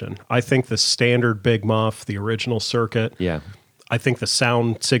Green Russian. I think the standard big muff, the original circuit, Yeah. I think the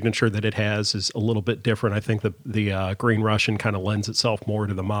sound signature that it has is a little bit different. I think the Green Russian kind of lends itself more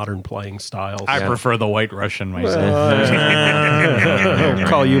to the modern playing styles. I prefer the White Russian myself. I'll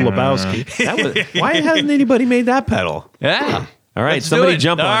call you Lebowski. Why hasn't anybody made that pedal? Yeah. All right, Let's somebody do it.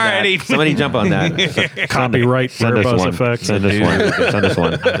 jump on Alrighty. that. Somebody jump on that. Copyright Send us Buzz one. effects. Send us one. Send us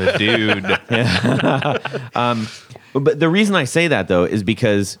one. The dude. But the reason I say that though is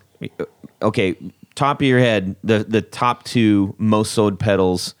because, okay, top of your head, the top two most sold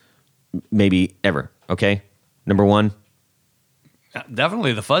pedals maybe ever. Okay, number one.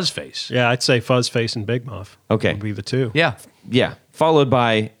 Definitely the fuzz face. Yeah, I'd say Fuzz Face and Big Muff. Okay. Would be the two. Yeah. Yeah, followed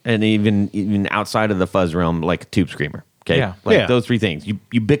by and even outside of the fuzz realm, like Tube Screamer. Okay, Yeah. like Yeah. those three things,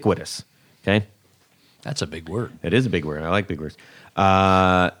 ubiquitous. Okay. That's a big word. It is a big word. I like big words.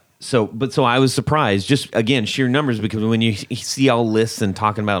 So I was surprised, just again, sheer numbers, because when you see all lists and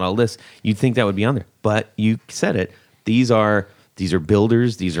talking about all lists, you'd think that would be on there. But you said it. These are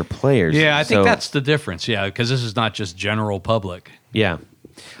builders. These are players. Yeah, I think So, that's the difference. Yeah, because this is not just general public. yeah.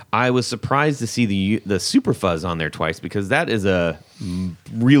 I was surprised to see the Super Fuzz on there twice, because that is a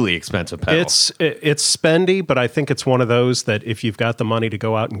really expensive pedal. It's spendy, but I think it's one of those that if you've got the money to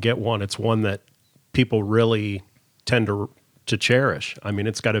go out and get one, it's one that people really tend to cherish. I mean,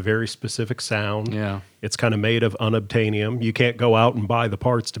 it's got a very specific sound. Yeah. It's kind of made of unobtainium. You can't go out and buy the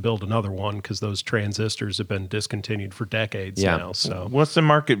parts to build another one because those transistors have been discontinued for decades Yeah. now. So What's the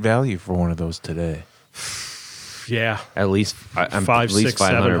market value for one of those today? yeah. at least I'm Five, at least six,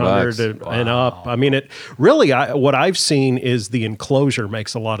 700 $500. and up. I mean, it really. What I've seen is the enclosure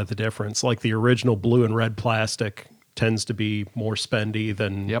makes a lot of the difference. Like the original blue and red plastic tends to be more spendy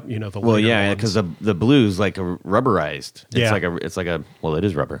than Yep. the Well, later yeah, ones. because the blue's like a rubberized. It's Yeah. like a well, it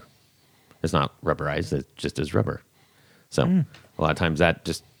is rubber. It's not rubberized. It just is rubber. So a lot of times that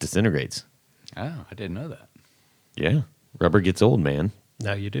just disintegrates. Oh, I didn't know that. Yeah, rubber gets old, man.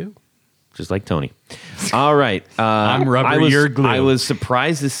 Now you do. Just like Tony. All right, I'm rubber, I was, you're glue. I was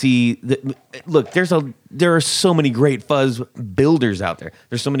surprised to see that. Look, there are so many great fuzz builders out there.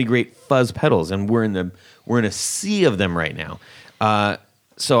 There's so many great fuzz pedals, and we're in a sea of them right now.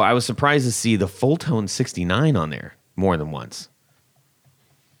 So I was surprised to see the Full Tone 69 on there more than once.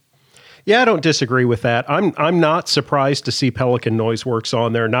 Yeah, I don't disagree with that. I'm not surprised to see Pelican Noiseworks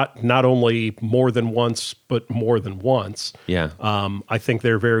on there. Not only more than once, but more than once. Yeah. I think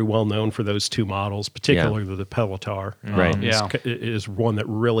they're very well known for those two models, particularly the Pelotar. Right. Yeah. Is one that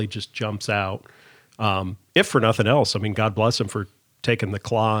really just jumps out. If for nothing else, I mean, God bless him for taking the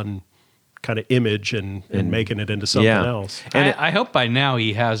Klon kind of image and making it into something Yeah. else. And I hope by now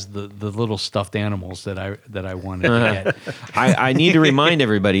he has the little stuffed animals that I wanted to get. I need to remind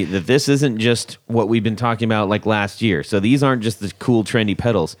everybody that this isn't just what we've been talking about like last year. So these aren't just the cool, trendy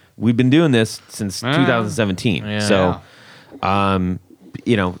pedals. We've been doing this since 2017. Yeah. So,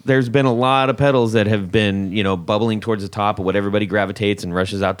 there's been a lot of pedals that have been, bubbling towards the top of what everybody gravitates and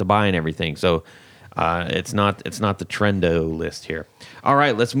rushes out to buy and everything. So it's not the trendo list here. All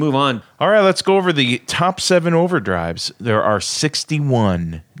right, let's move on. All right, let's go over the top 7 overdrives. There are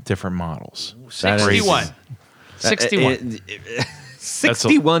 61 different models. 61. 61.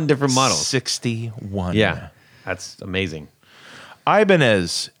 61 different models. 61. Yeah, that's amazing.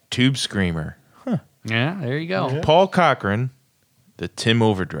 Ibanez Tube Screamer. Yeah, there you go. Paul Cochran, the Tim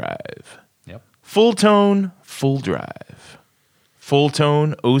Overdrive. Yep. Full Tone Full Drive. Full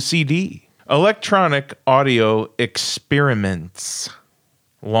Tone OCD. Electronic Audio Experiments.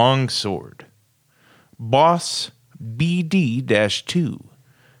 Longsword. Boss BD-2.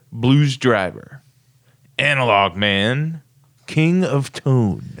 Blues Driver. Analog Man. King of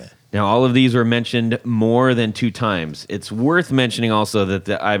Tone. Now, all of these were mentioned more than 2 times. It's worth mentioning also that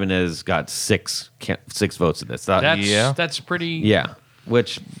the Ibanez got 6 votes in this. That's pretty. Yeah.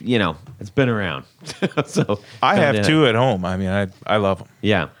 which, it's been around. So I have two at home. I mean, I love them.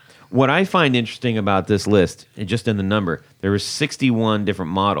 Yeah. What I find interesting about this list, just in the number, there were 61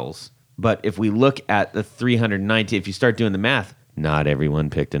 different models. But if we look at the 390, if you start doing the math, not everyone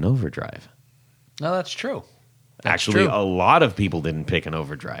picked an overdrive. No, that's true. Actually, true. a lot of people didn't pick an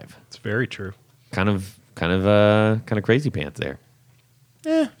overdrive. It's very true. Kind of crazy pants there.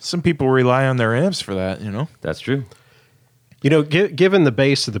 Some people rely on their amps for that, That's true. Given the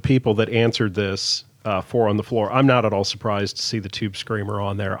base of the people that answered this for On the Floor, I'm not at all surprised to see the Tube Screamer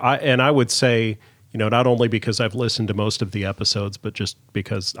on there. I would say, not only because I've listened to most of the episodes, but just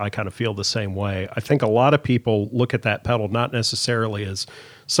because I kind of feel the same way. I think a lot of people look at that pedal not necessarily as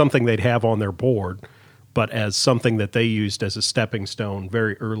something they'd have on their board, but as something that they used as a stepping stone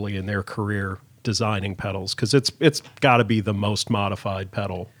very early in their career designing pedals, because it's got to be the most modified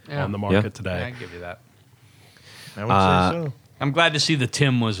pedal on the market today. I give you that. I would say so. I'm glad to see the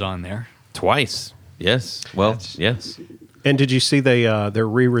Tim was on there. Twice. Yes. Well, yes. And did you see they're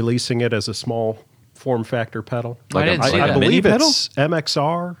re-releasing it as a small form factor pedal? I didn't see I that. believe Mini it's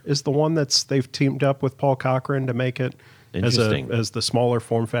MXR is the one they've teamed up with Paul Cochran to make it Interesting. as the smaller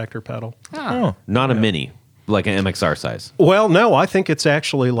form factor pedal. Oh, Not a mini, like an MXR size. Well, no, I think it's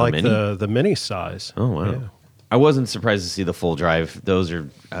actually like mini? the mini size. Oh, wow. Yeah. I wasn't surprised to see the full drive. Those are,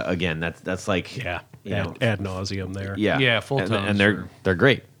 again, that's like... Yeah, you know, ad nauseum there. Yeah. Yeah, full and, tones and they're are- they're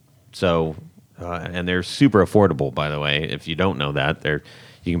great. So and they're super affordable, by the way. If you don't know that,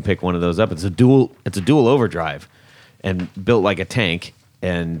 you can pick one of those up. It's a dual overdrive and built like a tank,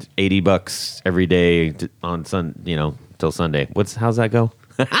 and $80 every day on till Sunday. How's that go?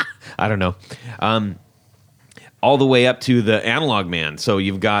 I don't know. All the way up to the Analog Man. So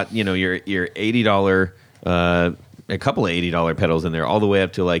you've got, your $80 a couple of $80 pedals in there, all the way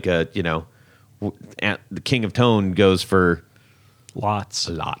up to like the King of Tone goes for Lots.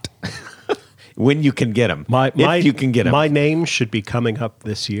 a lot. When you can get them. If you can get them. My name should be coming up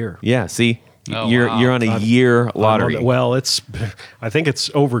this year. Yeah, see? Oh, you're wow. on a year lottery. Well, I think it's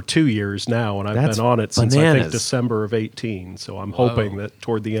over 2 years now, and I've That's been on it since I bananas. think December of 18. So I'm hoping that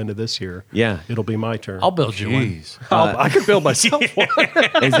toward the end of this year, Yeah. it'll be my turn. I'll build you one. jeez. I can build myself one.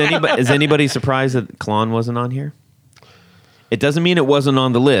 Is anybody surprised that Klon wasn't on here? It doesn't mean it wasn't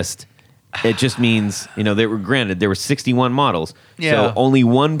on the list. It just means, there were 61 models. Yeah. So only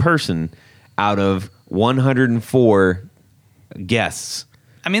one person out of 104 guests.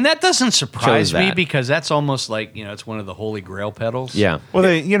 I mean, that doesn't surprise Chose me that. because that's almost like, it's one of the holy grail pedals. Yeah. Well,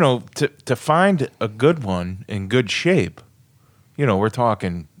 to find a good one in good shape, we're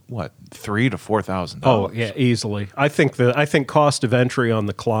talking what, $3,000 to $4,000. Oh yeah, easily. I think cost of entry on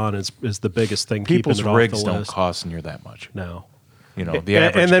the Klon is the biggest thing. People's keeping it rigs off the don't list. cost near that much. No. The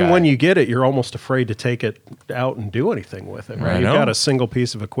average and then guy. when you get it, you're almost afraid to take it out and do anything with it. Right? I You've know. got a single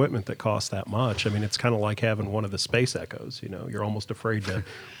piece of equipment that costs that much. I mean, it's kind of like having one of the Space Echoes. You're almost afraid to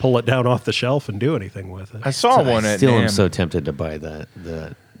pull it down off the shelf and do anything with it. I saw one I at still am NAMM. so tempted to buy the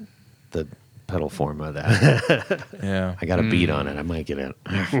pedal form of that. Yeah. I got a beat on it. I might get it.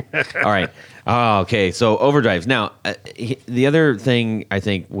 All right. Oh, okay. So overdrives. Now, the other thing I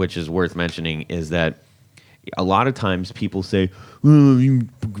think which is worth mentioning is that a lot of times people say,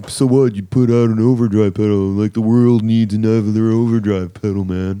 so what? You put out an overdrive pedal. Like the world needs another overdrive pedal,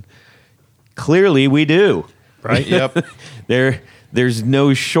 man. Clearly we do. Right? Yep. There's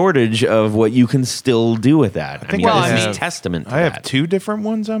no shortage of what you can still do with that. I mean, I this have- is testament to I have that. 2 different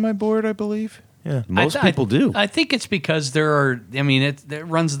ones on my board, I believe. Yeah. Most people do. I think it's because there are, it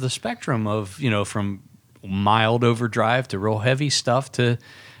runs the spectrum of, from mild overdrive to real heavy stuff to,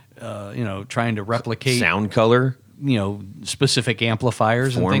 trying to replicate Sound color. specific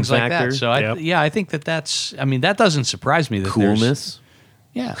amplifiers and Form things like factor. that. So Yep. I think that's. I mean, that doesn't surprise me. That there's- Coolness.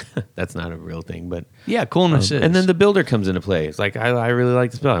 Yeah, That's not a real thing, but yeah, coolness is. and then the builder comes into play. It's like I really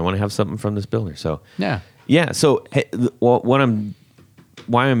like this builder. I want to have something from this builder. So yeah. So hey,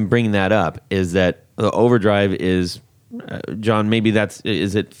 why I'm bringing that up is that the overdrive is, John. Maybe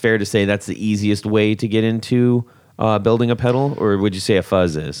is it fair to say that's the easiest way to get into building a pedal, or would you say a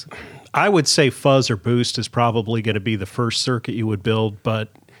fuzz is? I would say fuzz or boost is probably going to be the first circuit you would build, but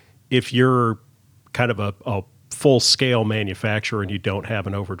if you're kind of a full-scale manufacturer and you don't have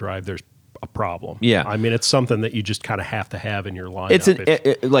an overdrive, there's a problem. Yeah. I mean, it's something that you just kind of have to have in your lineup.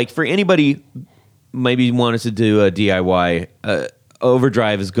 It's like for anybody maybe wanted to do a DIY,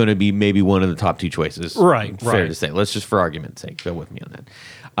 overdrive is going to be maybe one of the top 2 choices. Right, Fair right. to say. Let's just for argument's sake go with me on that.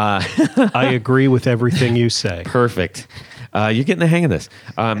 I agree with everything you say. Perfect. You're getting the hang of this.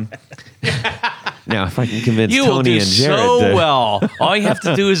 Now, if I can convince You will Tony do and Jared so to well. All you have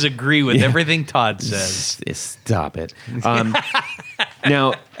to do is agree with everything Todd says. Stop it.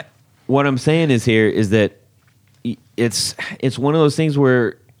 Now, what I'm saying is that it's one of those things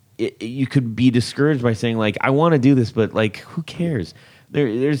where you could be discouraged by saying like, I want to do this, but like, who cares?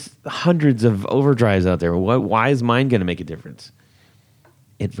 There's hundreds of overdrives out there. Why is mine going to make a difference?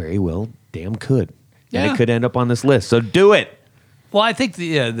 It very well damn could. And Yeah. it could end up on this list. So do it. Well, I think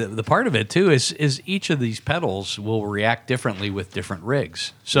the part of it too is each of these pedals will react differently with different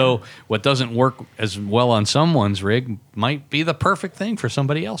rigs. So what doesn't work as well on someone's rig might be the perfect thing for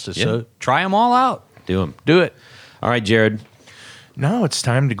somebody else's. Yeah. So try them all out. Do them. Do it. All right, Jared. Now it's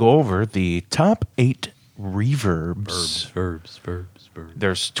time to go over the top 8 reverbs. Verbs.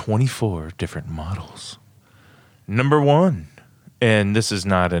 There's 24 different models. Number 1, and this is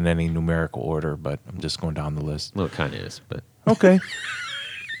not in any numerical order, but I'm just going down the list. Well, it kind of is, but Okay.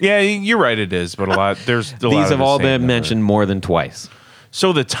 Yeah, you're right. It is, but there's a lot. these of have the all same been number. mentioned more than twice.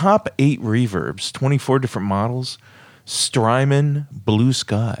 So the top 8 reverbs, 24 different models: Strymon Blue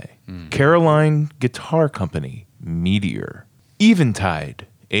Sky, Caroline Guitar Company Meteor, Eventide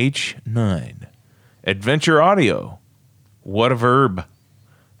H9, Adventure Audio, What a Verb,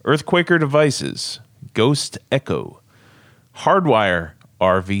 Earthquaker Devices, Ghost Echo, Hardwire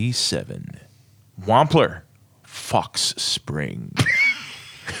RV7, Wampler Fox Spring.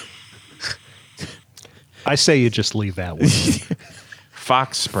 I say you just leave that one.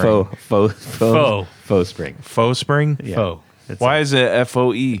 Fox Spring. Faux spring. Faux Spring? Yeah. Faux. Why is it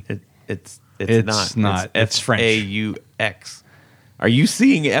FOE? It's It's not. It's French. FAUX. Are you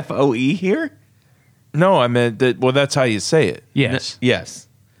seeing FOE here? No, I meant that. Well, that's how you say it. Yes. Yes.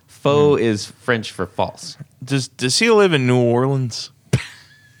 Faux is French for false. Does he live in New Orleans?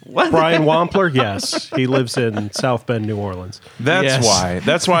 What? Brian Wampler, yes. He lives in South Bend, New Orleans. That's Yes. why.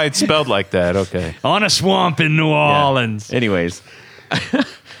 That's why it's spelled like that. Okay. On a swamp in New Orleans. Anyways.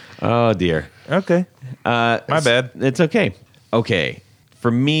 Oh, dear. Okay. My bad. It's okay. Okay.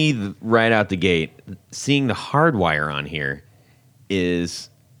 For me, right out the gate, seeing the Hardwire on here is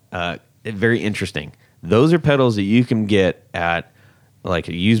very interesting. Those are pedals that you can get at like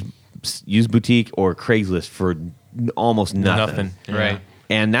a used boutique or Craigslist for almost nothing. Right.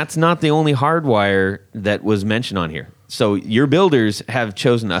 And that's not the only Hardwire that was mentioned on here. So your builders have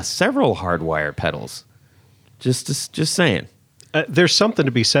chosen several Hardwire pedals. Just saying. There's something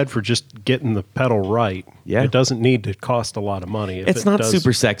to be said for just getting the pedal right. Yeah. It doesn't need to cost a lot of money. If It's it not does-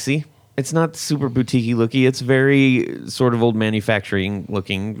 super sexy. It's not super boutique-y looky. It's very sort of old manufacturing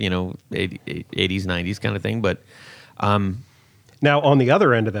looking, 80s, 90s kind of thing. But Now, on the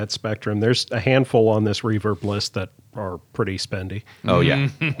other end of that spectrum, there's a handful on this reverb list that are pretty spendy. oh yeah,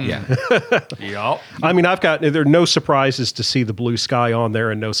 yeah. Yup. I mean, there are no surprises to see the Blue Sky on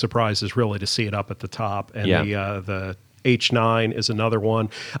there, and no surprises really to see it up at the top. And Yeah. the H9 is another one.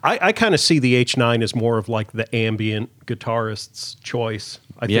 I kind of see the H9 as more of like the ambient guitarist's choice.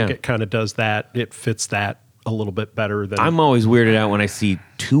 I think Yeah. it kind of does that. It fits that a little bit better than I'm always weirded out when I see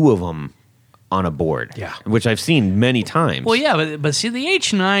two of them on a board. Yeah. which I've seen many times. Well, yeah, but see, the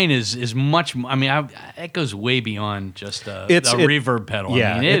H9 is much. I mean, it goes way beyond just a reverb pedal.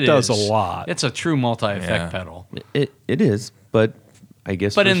 yeah, I mean, it does is- a lot. It's a true multi-effect Yeah. pedal. It is, but I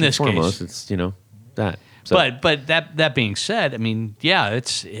guess. But first in and this foremost, case- it's that. So, But that being said, I mean, yeah,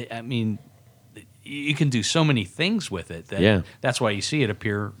 I mean, you can do so many things with it. Yeah. That's why you see it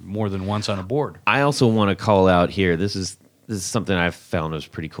appear more than once on a board. I also want to call out here. This is something I've found was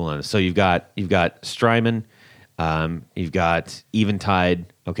pretty cool on this. So you've got Strymon, you've got Eventide.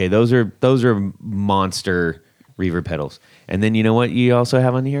 Okay, those are monster reverb pedals. And then you know what you also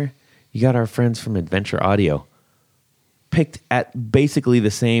have on here? You got our friends from Adventure Audio, picked at basically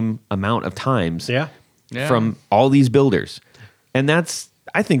the same amount of times. Yeah. Yeah. From all these builders, and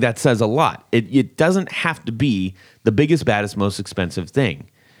I think that says a lot. It doesn't have to be the biggest, baddest, most expensive thing,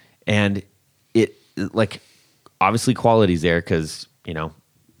 and it like obviously quality's there because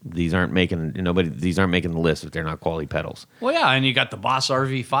these aren't making the list if they're not quality pedals. Well, yeah, and you got the Boss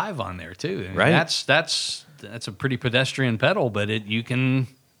RV5 on there too. I mean, Right. That's a pretty pedestrian pedal, but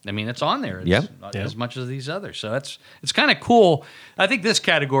it's on there. It's Yep. not as much as these others. So it's kind of cool. I think this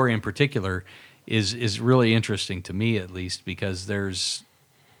category in particular is really interesting to me, at least, because there's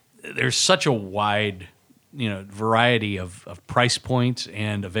such a wide variety of price points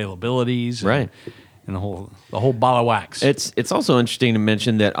and availabilities, Right. and the whole ball of wax. It's also interesting to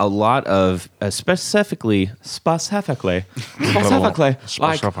mention that a lot of specifically like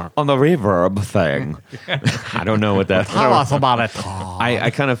on the reverb thing. I don't know what that. Tell us about it. I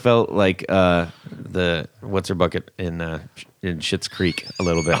kind of felt like the what's her bucket in Schitt's Creek a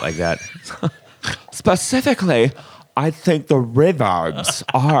little bit like that. Specifically, I think the reverbs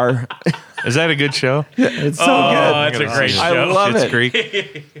are. Is that a good show? It's so Oh, good. it's a great show. I love Schitt's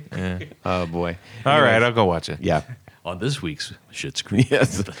it. Creek. Oh boy. All right, I'll go watch it. Yeah. On this week's Schitt's Creek.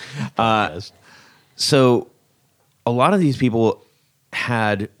 Yes. podcast. So a lot of these people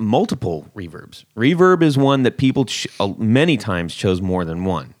had multiple reverbs. Reverb is one that people many times chose more than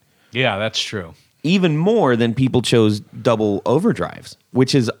one. Yeah, that's true. Even more than people chose double overdrives,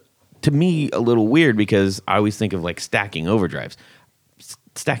 which is to me a little weird because I always think of like stacking overdrives.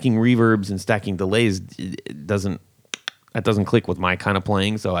 Stacking reverbs and stacking delays doesn't click with my kind of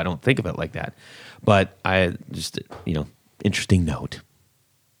playing, so I don't think of it like that. But I just, interesting note.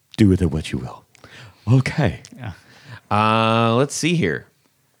 Do with it what you will. Okay. Yeah. Let's see here.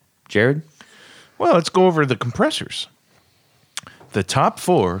 Jared? Well, let's go over the compressors. The top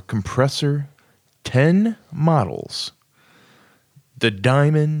 4 compressor 10 models. The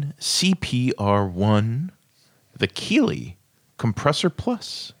Diamond CPR1, the Keeley Compressor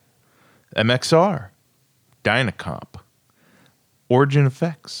Plus, MXR, Dynacomp, Origin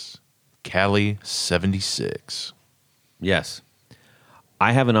Effects, Cali 76. Yes.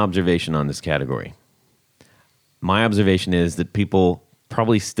 I have an observation on this category. My observation is that people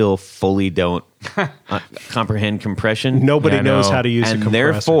probably still fully don't comprehend compression. Nobody Yeah, I knows know. how to use a And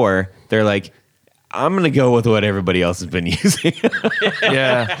compressor. therefore, they're like, I'm going to go with what everybody else has been using.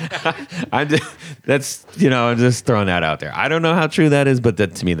 Yeah. I'm just throwing that out there. I don't know how true that is, but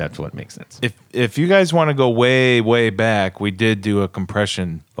to me, that's what makes sense. If you guys want to go way, way back, we did do a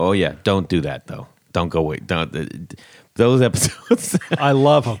compression. Oh, yeah. Don't do that, though. Don't go wait. Don't. Those episodes. I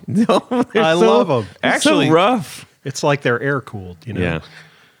love them. No, I love 'em. Actually- so rough. It's like they're air cooled, Yeah.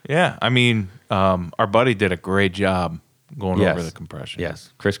 Yeah. I mean, our buddy did a great job going Yes. over the compression.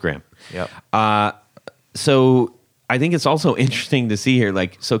 Yes. Chris Graham. Yep. So I think it's also interesting to see here,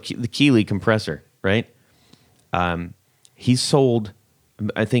 like, so the Keeley compressor, right? He sold,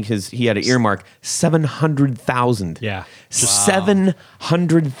 I think he had an earmark, 700,000. Yeah.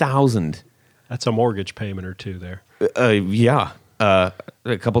 700,000. That's a mortgage payment or two there. Yeah. A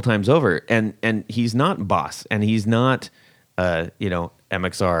couple times over. And he's not Boss, and he's not,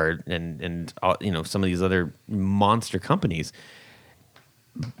 MXR and some of these other monster companies.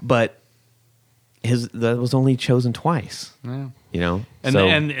 But that was only chosen twice. Yeah. And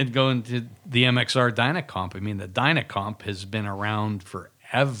And going to the MXR Dynacomp, I mean, the Dynacomp has been around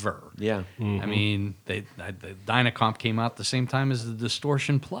forever. yeah. I mean, the Dynacomp came out the same time as the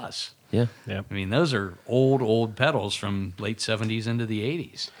Distortion Plus. Yeah. Yeah. I mean, those are old pedals from late 70s into the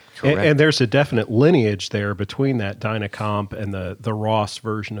 80s. And there's a definite lineage there between that Dynacomp and the Ross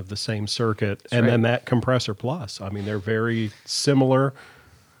version of the same circuit, and then that Compressor Plus. I mean, they're very similar.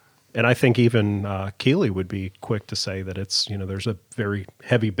 And I think even Keeley would be quick to say that it's, there's a very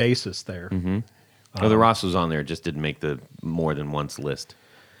heavy basis there. The Ross was on there, just didn't make the more than once list.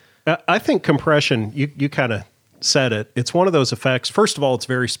 I think compression, you kind of said it. It's one of those effects. First of all, it's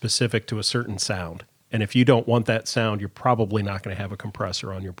very specific to a certain sound. And if you don't want that sound, you're probably not going to have a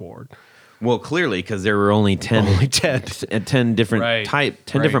compressor on your board. Well, clearly, because there were only 10 different Right. 10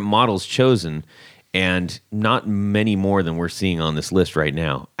 different models chosen, and not many more than we're seeing on this list right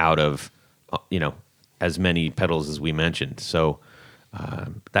now out of, as many pedals as we mentioned. So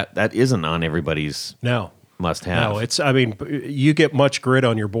that isn't on everybody's No. must have. No, you get much grit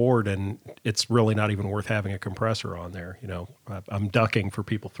on your board, and it's really not even worth having a compressor on there. I'm ducking for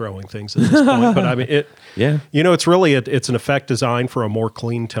people throwing things at this point, but Yeah. it's really it's an effect designed for a more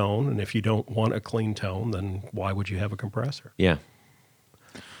clean tone, and if you don't want a clean tone, then why would you have a compressor? Yeah.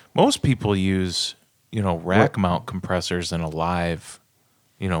 Most people use, rack mount compressors in a live,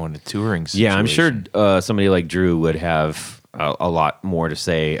 in a touring situation. Yeah, I'm sure somebody like Drew would have a lot more to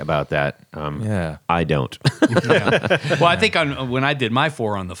say about that. Yeah. I don't. Well, I think when I did my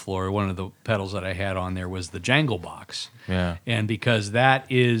 4 on the floor, one of the pedals that I had on there was the Jangle Box. Yeah. And because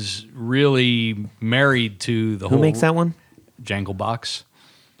that is really married to the Who whole... makes that one? Jangle Box.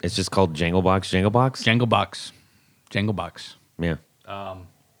 It's just called Jangle Box? Jangle Box. Jangle Box. Yeah.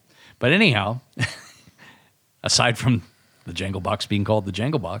 But anyhow, aside from the Jangle Box being called the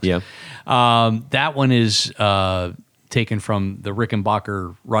Jangle Box, Yeah. that one is taken from the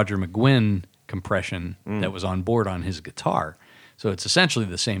Rickenbacker Roger McGuinn compression that was on board on his guitar. So it's essentially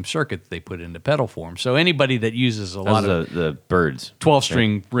the same circuit that they put into pedal form. So anybody that uses a lot of the birds.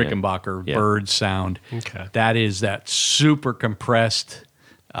 12-string Right. Rickenbacker Yeah. bird sound, Okay. that is that super compressed.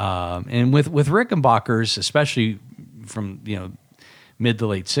 And with Rickenbackers, especially from mid to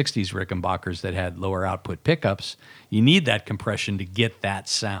late 60s Rickenbackers that had lower output pickups, you need that compression to get that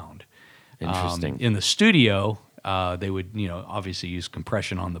sound. Interesting. In the studio, they would obviously use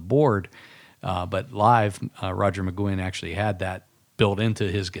compression on the board, but live, Roger McGuinn actually had that built into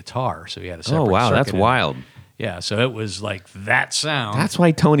his guitar, so he had a separate Oh, wow. circuit That's in it. wild. Yeah, so it was like that sound. That's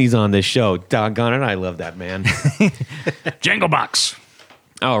why Tony's on this show. Doggone it. I love that, man. Jangle Box.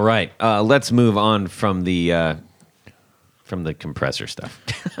 All right. Let's move on from the compressor stuff.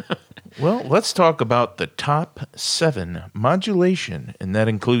 Well, let's talk about the top 7 modulation, and that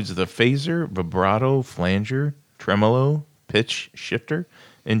includes the phaser, vibrato, flanger, tremolo, pitch, shifter,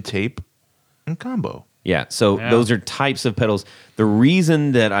 and tape, and combo. Yeah, so those are types of pedals. The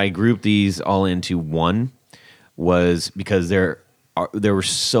reason that I grouped these all into one was because there were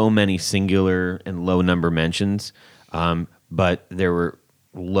so many singular and low number mentions, but there were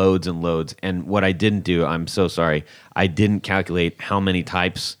loads and loads. And what I didn't do, I'm so sorry, I didn't calculate how many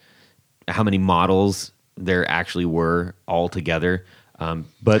types, how many models there actually were altogether.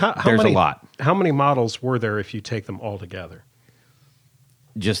 But there's a lot. How many models were there if you take them all together?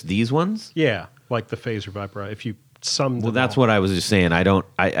 Just these ones? Yeah, like the phaser vibrato. If you sum them Well, that's all. what I was just saying. I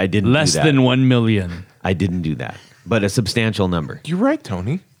didn't Less do that. than 1 million. I didn't do that. But a substantial number. You're right,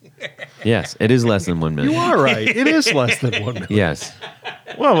 Tony. Yes, it is less than 1 million. You are right. It is less than 1 million. Yes.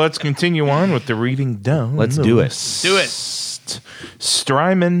 Well, let's continue on with the reading down. Let's the do it. list. Do it.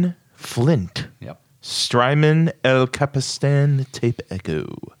 Strymon Flint. Yep. Strymon El Capistan Tape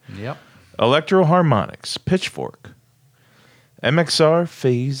Echo. Yep. Electro Harmonics Pitchfork. MXR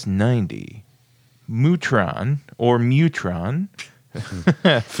Phase 90. Mutron or Mutron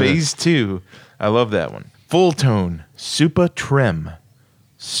Phase 2. I love that one. Full Tone Supa Trem.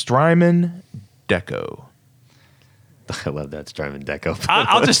 Strymon Deco. I love that Strymon Deco.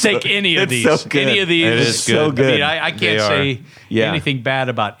 I'll just take any of these. so good. Any of these. It is so good. good. I mean, I They can't are. say Yeah. anything bad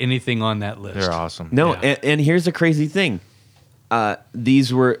about anything on that list. They're awesome. No, Yeah. and here's the crazy thing.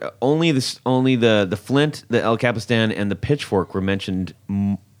 These were only the Flint, the El Capistan, and the Pitchfork were mentioned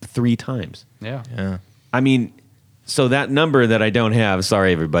 3 times. Yeah. Yeah. I mean, so that number that I don't have,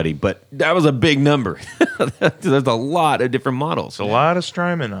 sorry everybody, but that was a big number. There's a lot of different models. It's a lot of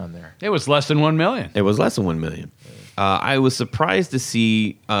Strymon on there. It was less than 1 million. It was less than 1 million. I was surprised to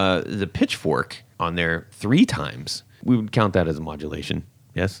see the Pitchfork on there 3 times. We would count that as a modulation.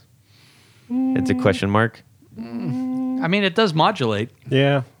 Yes? It's a question mark. I mean, it does modulate.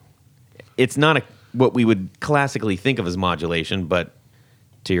 Yeah. It's not what we would classically think of as modulation, but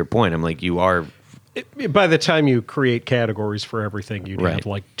to your point, I'm like, you are. By the time you create categories for everything, you'd Right. have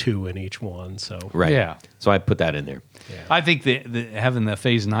like 2 in each one. So Right. Yeah. So I put that in there. I think having the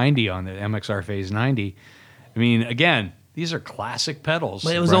Phase 90 on the MXR Phase 90, I mean, again, these are classic pedals.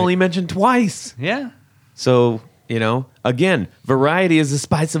 But it was Right. only mentioned twice. Yeah. So, again, variety is the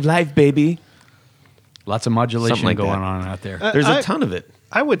spice of life, baby. Lots of modulation Something like going that. on out there. There's a ton of it.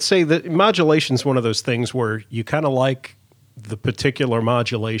 I would say that modulation is one of those things where you kind of like the particular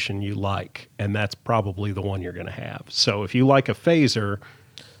modulation you like, and that's probably the one you're going to have. So if you like a phaser,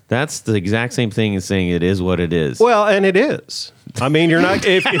 That's the exact same thing as saying it is what it is. well, and it is. I mean, you're not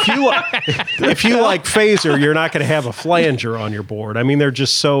if you like phaser, you're not going to have a flanger on your board. I mean, they're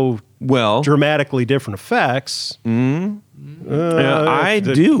just so Well, dramatically different effects. I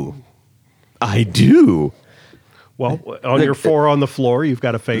do. I do. Well, on your 4 on the floor, you've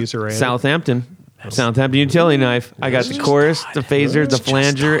got a phaser and Southampton utility knife. I got the chorus, the phaser, the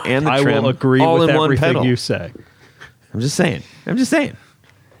flanger, and the I trim. will agree all with in one everything pedal. you say. I'm just saying.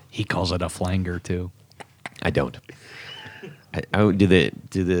 He calls it a flanger, too. I don't. Do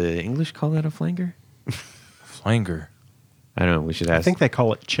the English call that a flanger? Flanger. I don't know. We should ask. I think they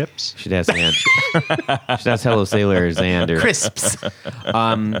call it chips. Should ask Zand. Should ask Hello Sailor Xander. Crisps.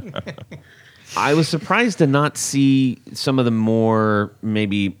 I was surprised to not see some of the more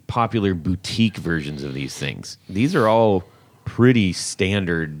maybe popular boutique versions of these things. These are all pretty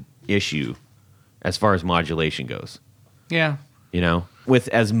standard issue as far as modulation goes. Yeah. With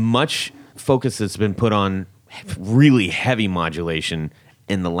as much focus that's been put on really heavy modulation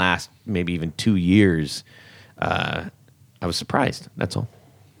in the last maybe even 2 years, I was surprised. That's all.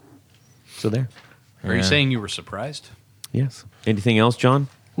 So there. Are you saying you were surprised? Yes. Anything else, John?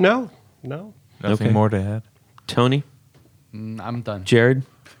 No. Nothing Okay. more to add. Tony? I'm done. Jared?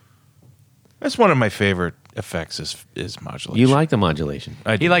 That's one of my favorite effects is modulation. You like the modulation.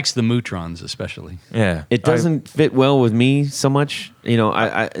 I do. He likes the Mutrons, especially. Yeah. It doesn't fit well with me so much.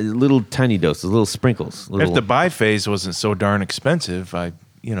 I little tiny doses, little sprinkles. If the biphase wasn't so darn expensive, I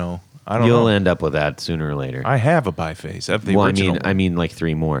don't You'll know. end up with that sooner or later. I have a biphase. I have the well, original. I mean like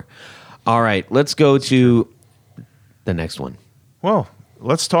 3 more. All right, let's go to the next one. Well,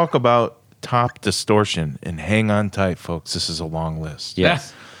 let's talk about top distortion, and hang on tight, folks. This is a long list.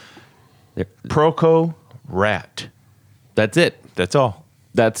 Yes. There- Proco Rat. That's it. That's all.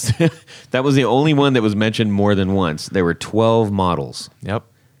 That's that was the only one that was mentioned more than once. There were 12 models. Yep.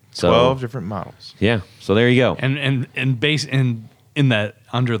 So 12 different models. yeah. So there you go. And in that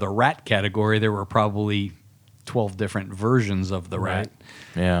under the rat category, there were probably 12 different versions of the rat.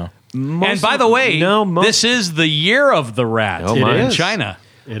 Yeah. And by the way, this is the year of the rat Oh, in my. China.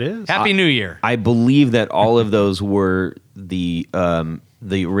 It is. Happy New Year. I believe that all of those were the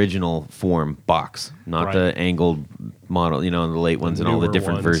original form box, not Right. the angled model. You know, the late ones and all the newer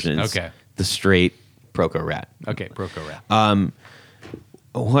different ones. versions. Okay. The straight Proco rat. Okay, Proco rat.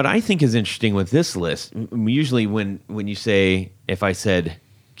 What I think is interesting with this list, usually when you say, if I said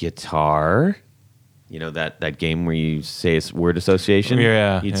guitar, you know, that game where you say a word association,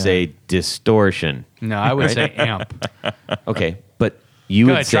 Yeah, you'd yeah. say distortion. No, I would say amp. Okay, but you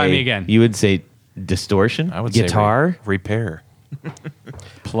Go would ahead, say try me again. You would say distortion. I would guitar. say repair.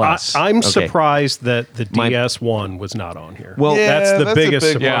 Plus. I'm Okay. surprised that the My- DS1 was not on here. Well, Yeah, that's the that's a biggest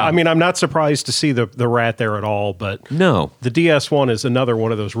big surprise. one. I mean, I'm not surprised to see the rat there at all, but No. the DS1 is another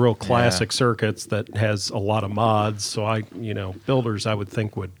one of those real classic circuits that has a lot of mods. So builders I would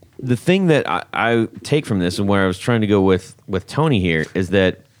think would. The thing that I take from this, and where I was trying to go with Tony here, is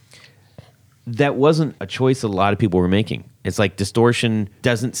that wasn't a choice a lot of people were making. It's like distortion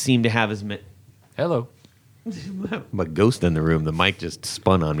doesn't seem to have as many. Hello. I'm a ghost in the room. The mic just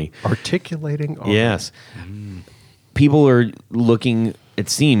spun on me. Articulating. art. Yes. People are looking, it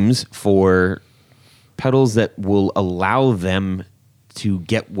seems, for pedals that will allow them to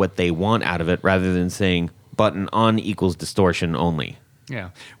get what they want out of it rather than saying button on equals distortion only. Yeah.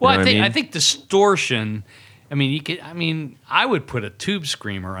 Well, You know what I I mean? think distortion. I mean, I would put a tube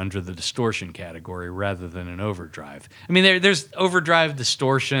screamer under the distortion category rather than an overdrive. I mean, there's overdrive,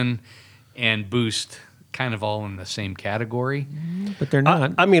 distortion, and boost, kind of all in the same category. But they're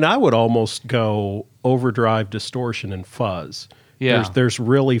not. I mean, I would almost go overdrive, distortion, and fuzz. Yeah. There's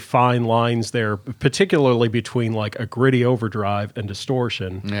really fine lines there, particularly between like a gritty overdrive and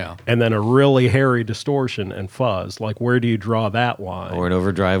distortion. Yeah. And then a really hairy distortion and fuzz. Like, where do you draw that line? Or an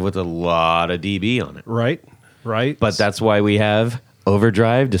overdrive with a lot of dB on it. Right? Right? But that's why we have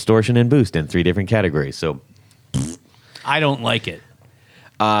overdrive, distortion, and boost in 3 different categories. So, I don't like it.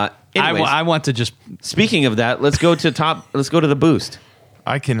 anyways, I want to just. speaking of that, let's go to the boost.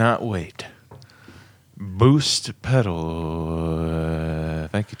 I cannot wait. Boost pedal.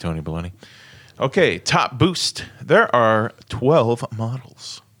 Thank you, Tony Baloney. Okay, top boost. There are 12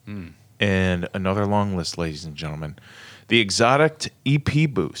 models. And another long list, ladies and gentlemen. The Exotic EP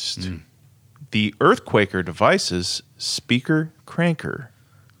Boost. The Earthquaker Devices Speaker Cranker.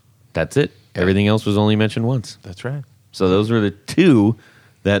 That's it. Everything else was only mentioned once. That's right. So those were the 2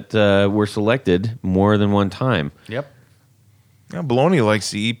 that were selected more than one time. Yep. Yeah, Baloney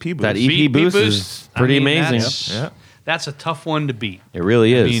likes the EP Boost. That EP boost is pretty amazing. Yeah. That's a tough one to beat. It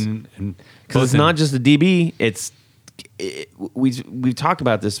really is. I mean, Because it's not just a dB. We've talked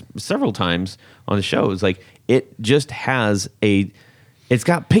about this several times on the show. It's like it just has it's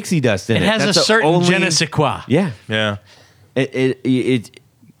got pixie dust in it. It has That's a the certain only- je ne sais quoi. Yeah. Yeah.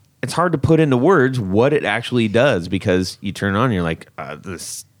 It's hard to put into words what it actually does because you turn it on and you're like,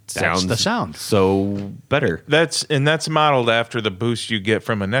 this sounds the sound. so better. That's modeled after the boost you get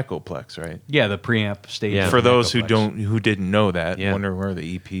from an Echoplex, right? Yeah, the preamp stage. Yeah. of For the those Echoplex. who didn't know that, Yeah. wonder where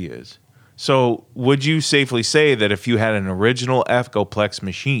the EP is. So, would you safely say that if you had an original Echoplex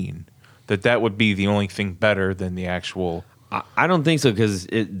machine, that would be the only thing better than the actual? I don't think so because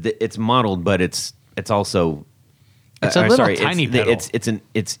it's modeled, but it's also It's a little tiny pedal.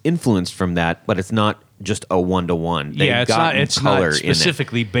 It's influenced from that, but it's not just a 1-to-1. They've Yeah, it's color not in it.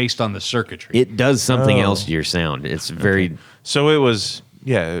 specifically based on the circuitry. It does something Oh. else to your sound. It's very So it was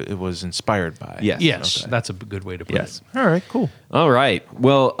inspired by. Yes. yes, Okay. that's a good way to put yes. it. All right, cool. All right.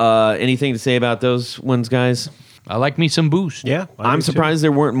 Well, anything to say about those ones, guys? I like me some boost. Yeah. I I'm do too. surprised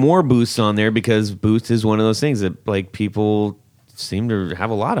there weren't more boosts on there because boost is one of those things that like people seem to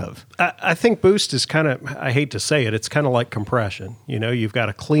have a lot of. I think boost is kind of, I hate to say it, it's kind of like compression. You've got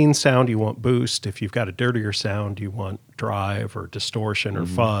a clean sound, you want boost. If you've got a dirtier sound, you want drive or distortion or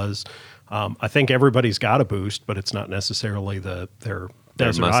fuzz. I think everybody's got a boost, but it's not necessarily their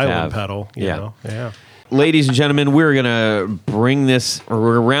desert must island have. pedal. You Yeah. know? Yeah. Ladies and gentlemen, we're going to bring this,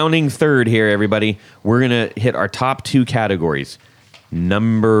 we're rounding third here, everybody. We're going to hit our top 2 categories.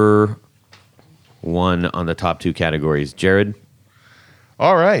 Number 1 on the top 2 categories. Jared?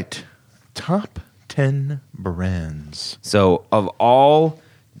 All right, top 10 brands. So of all,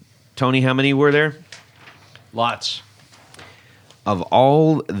 Tony, how many were there? Lots. Of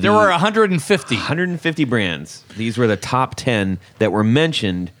all the There were 150. 150 brands, these were the top 10 that were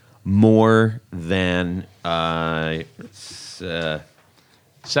mentioned more than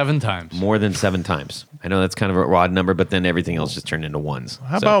 7 times. More than 7 times. I know that's kind of a odd number, but then everything else just turned into ones.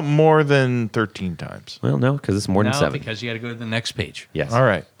 How about more than 13 times? Well, no, because it's more than No, 7. because you got to go to the next page. Yes. All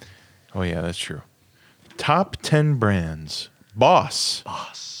right. Oh, yeah, that's true. Top 10 brands. Boss.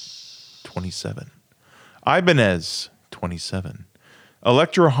 27. Ibanez. 27.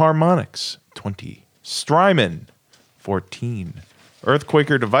 Electro Harmonics. 20. Strymon. 14.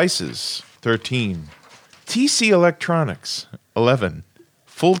 Earthquaker Devices. 13. TC Electronics. 11.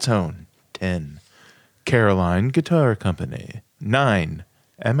 Fulltone. 10. Caroline Guitar Company. 9.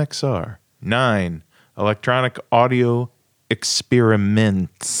 MXR. 9. Electronic Audio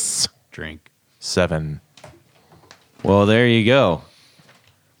Experiments. Drink. 7. Well, there you go.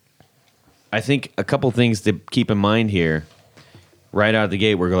 I think a couple things to keep in mind here. Right out of the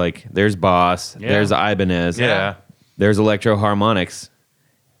gate, we're like, there's Boss, there's Ibanez, there's Electro Harmonics,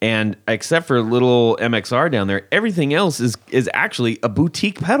 and except for little MXR down there, everything else is actually a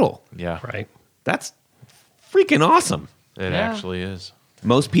boutique pedal. Yeah. Right. That's freaking awesome. It actually is.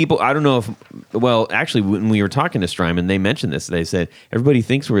 Most people, I don't know if, well, actually, when we were talking to Strymon, they mentioned this. They said, everybody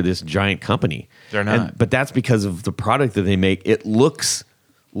thinks we're this giant company. They're not. But that's because of the product that they make. It looks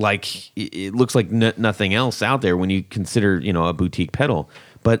like nothing else out there when you consider, a boutique pedal.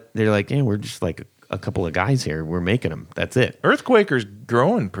 But they're like, we're just like a couple of guys here. We're making them. That's it. Earthquaker's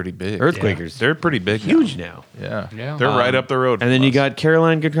growing pretty big. Earthquakers. They're pretty big. Huge now. Yeah. Yeah. They're right up the road. And then you got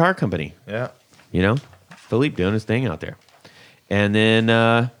Caroline Guitar Company. Yeah. Philippe doing his thing out there. And then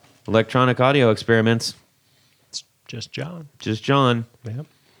Electronic Audio Experiments. It's just John. Just John. Yep.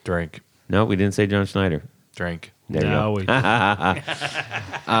 Drink. No, we didn't say John Schneider. Drink. There No, you go.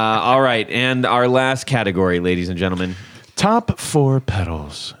 All right. And our last category, ladies and gentlemen, Top 4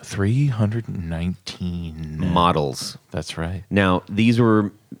 pedals. 319. models. That's right. Now, these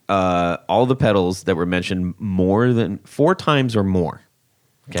were all the pedals that were mentioned more than 4 times or more.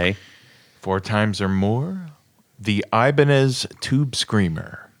 Okay. 4 times or more. The Ibanez Tube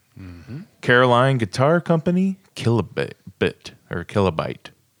Screamer. Caroline Guitar Company. Kilobyte.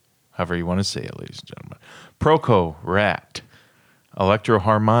 However you want to say it, ladies and gentlemen. Proco Rat. Electro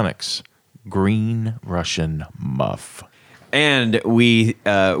Harmonics. Green Russian Muff. And we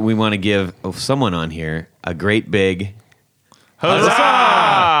want to give someone on here a great big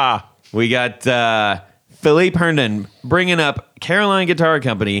Huzzah! We got Philippe Herndon bringing up Caroline Guitar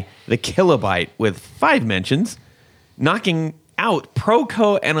Company, the Kilobyte, with 5 mentions, knocking out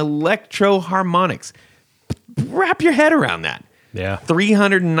Proco and Electro Harmonics. Wrap your head around that. Yeah.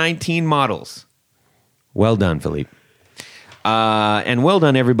 319 models. Well done, Philippe. And well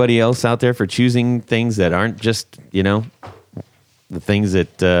done, everybody else out there, for choosing things that aren't just, the things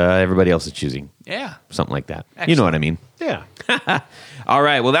that everybody else is choosing. Yeah. Something like that. Excellent. You know what I mean. Yeah. All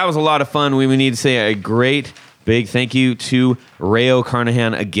right. Well, that was a lot of fun. We need to say a great big thank you to Rayo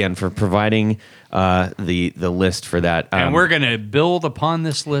Carnahan again for providing the list for that. And we're going to build upon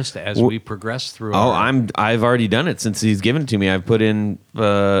this list as we progress through. I've already done it since he's given it to me. I've put in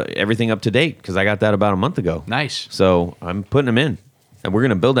everything up to date because I got that about a month ago. Nice. So I'm putting them in, and we're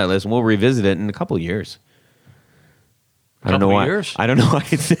going to build that list, and we'll revisit it in a couple of years. I don't know why. Years? I don't know why.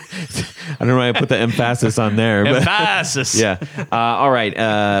 I don't know why I put the emphasis on there. But Emphasis. yeah. All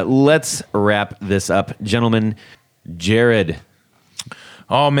right. Let's wrap this up, gentlemen. Jared.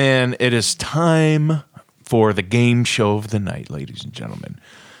 Oh, man, it is time for the game show of the night, ladies and gentlemen.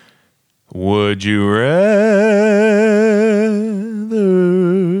 Would you rather?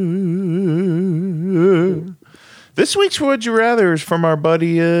 This week's Would You Rather is from our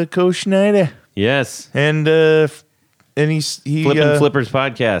buddy, Co Schneider. Yes. And he Flippin' Flippers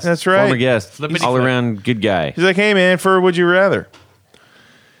podcast. That's right. Former guest. Flippity All flip. around good guy. He's like, hey, man, for Would You Rather?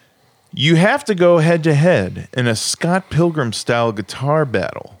 You have to go head-to-head in a Scott Pilgrim-style guitar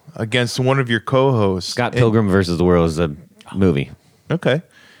battle against one of your co-hosts. Scott Pilgrim versus the World is a movie. Okay.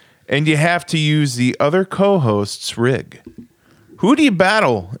 And you have to use the other co-host's rig. Who do you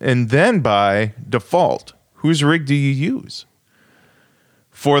battle? And then by default, whose rig do you use?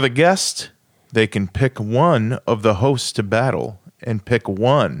 For the guest, they can pick one of the hosts to battle and pick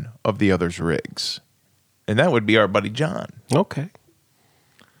one of the other's rigs. And that would be our buddy John. Okay.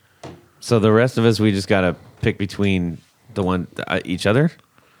 So the rest of us, we just got to pick between each other?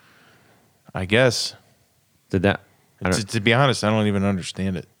 I guess. Did that? I don't- To be honest, I don't even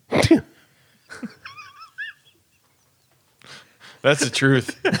understand it. That's the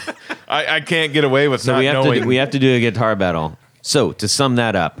truth. I can't get away with So not we have knowing. we have to do a guitar battle. So to sum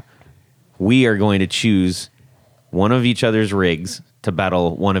that up, we are going to choose one of each other's rigs to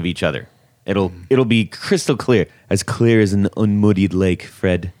battle one of each other. It'll be crystal clear as an unmuddied lake,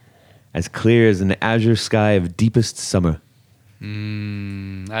 Fred, as clear as an azure sky of deepest summer.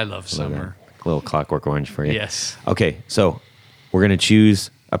 I love summer. A little Clockwork Orange for you. Yes. Okay, so we're going to choose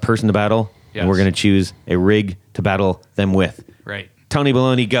a person to battle, and we're Yes. going to choose a rig to battle them with. Right. Tony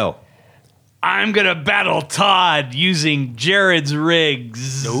Baloney, go. I'm going to battle Todd using Jared's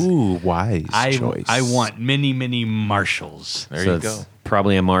rigs. Ooh, wise choice. I want many, many Marshalls. There So you it's go.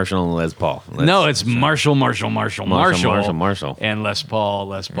 Probably a Marshall and Les Paul. No, it's Marshall, Marshall. and Les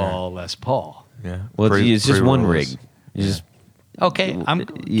Paul. Yeah. Well, it's just one rig. Pre-rolls. You just Okay,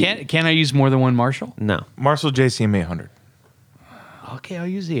 can I use more than one Marshall? no. Marshall JCM 800. Okay, I'll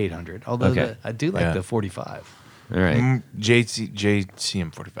use the 800. Although Okay. I do like Yeah. the 45. All right.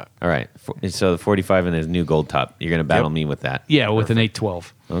 JCM 45. All right. So the 45 and his new gold top. You're going to battle Yep. me with that. Yeah, with an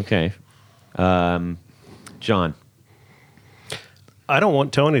 812. Okay. John. I don't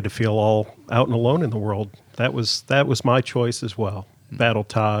want Tony to feel all out and alone in the world. That was my choice as well. Battle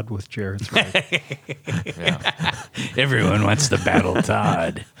Todd with Jared's rig. Everyone wants to battle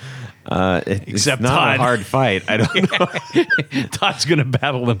Todd. It's Except not Todd. a hard fight. I don't know. Todd's going to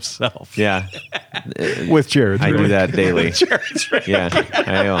battle himself. Yeah. with Jared's I rig. do that daily. Yeah.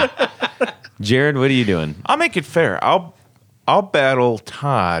 I know. Jared, what are you doing? I'll make it fair. I'll battle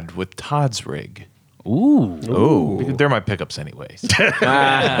Todd with Todd's rig. Ooh. Oh. They're my pickups anyways.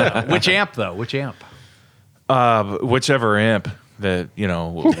 Which amp, though? Which amp? Whichever amp that,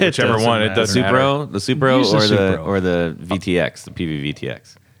 whichever doesn't one, it matter. doesn't matter. The Supro Use the Supro. or the VTX, the PV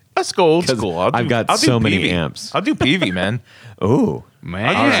VTX. Let's go old 'Cause school. I've got I'll do so many PV. amps. I'll do PV, man. Oh.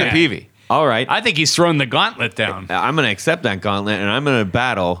 Man. I'll use a PV. All right. I think he's thrown the gauntlet down. I'm going to accept that gauntlet, and I'm going to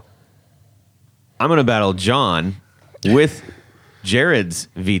battle John with Jared's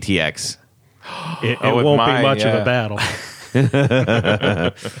VTX. It with won't mine, be much of yeah. a battle.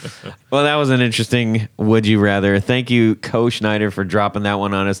 Well, that was an interesting Would You Rather. Thank you, Co Schneider, for dropping that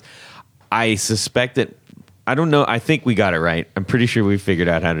one on us. I suspect that, I don't know, I think we got it right. I'm pretty sure we figured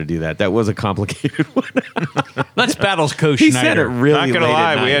out how to do that. That was a complicated one. Let's battle Coach He Schneider. said it really Not gonna late at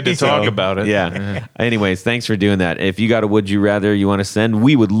lie, we night, had to talk about it. Yeah. Anyways, thanks for doing that. If you got a Would You Rather you want to send,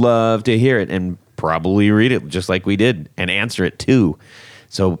 we would love to hear it and probably read it just like we did and answer it too.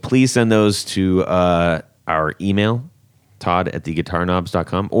 So please send those to our email,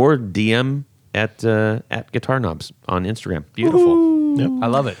 todd@theguitarknobs.com, or DM at guitarknobs on Instagram. Beautiful. Yep. I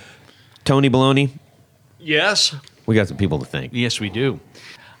love it. Tony Baloney, Yes. we got some people to thank. Yes, we do.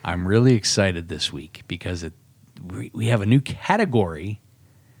 I'm really excited this week because we have a new category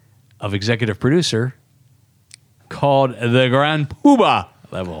of executive producer called the Grand Poobah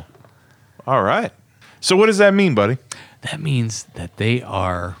level. All right. So what does that mean, buddy? That means that they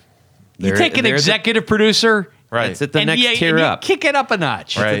are. You They're- take an they're the- executive producer, Right. It's at the and next you, tier and you up. kick it up a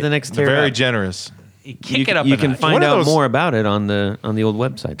notch. Right. the next They're tier very up. generous. You kick it up You a can notch. find What are out those- more about it on the old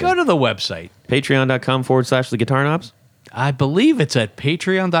website. Go to the website. Patreon.com/the Guitar Knobs. I believe it's at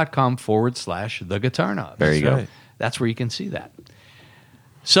patreon.com/the Guitar Knobs. There you go. right. That's where you can see that.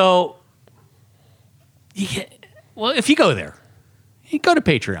 So, if you go there, you go to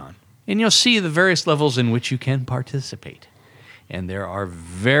Patreon, and you'll see the various levels in which you can participate. And there are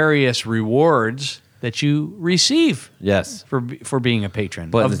various rewards that you receive Yes. for being a patron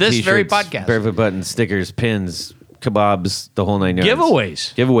Buttons, of this very t-shirts, podcast. Barefoot buttons, stickers, pins, kebabs, the whole nine yards.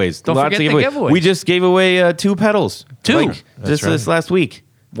 Giveaways. Don't Lots forget of the giveaways. We just gave away 2 pedals. Two. Like, this last week.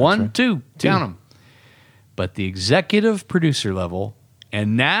 1, 2, count them. But the executive producer level,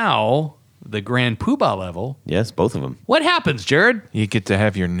 and now the Grand Poobah level, Yes, both of them. what happens, Jared? You get to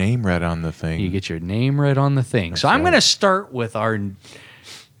have your name read on the thing. You get your name right on the thing. So I'm going to start with our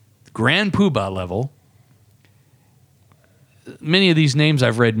Grand Poobah level. Many of these names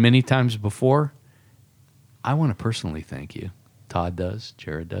I've read many times before. I want to personally thank you. Todd does.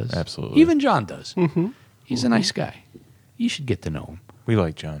 Jared does. Absolutely. Even John does. He's a nice guy. You should get to know him. We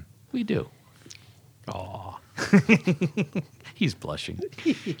like John. We do. Aw. He's blushing.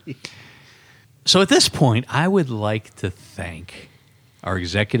 So at this point, I would like to thank our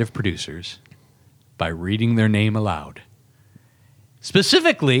executive producers by reading their name aloud.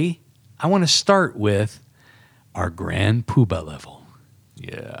 Specifically, I want to start with our Grand Poobah level.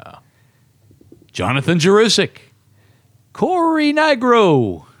 Yeah. Jonathan Jerusik, Corey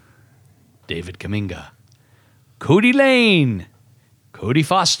Nigro, David Kaminga, Cody Lane, Cody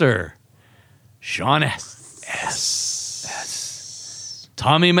Foster, Sean S.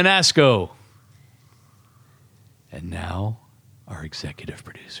 Tommy Manasco, and now our executive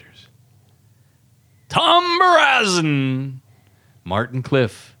producers. Tom Barazin, Martin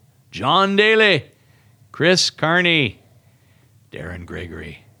Cliff, John Daly, Chris Carney, Darren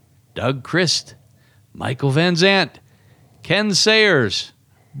Gregory, Doug Christ, Michael Van Zant, Ken Sayers,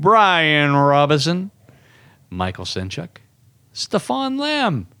 Brian Robinson, Michael Senchuk, Stefan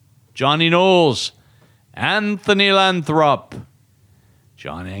Lamb, Johnny Knowles, Anthony Lathrop,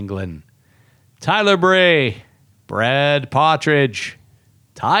 John Anglin, Tyler Bray, Brad Partridge,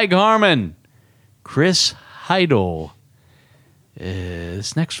 Ty Garman, Chris Heidel.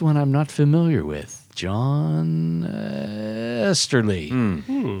 This next one I'm not familiar with. John Esterly.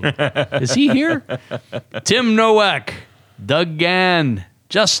 Is he here? Tim Nowak, Doug Gann,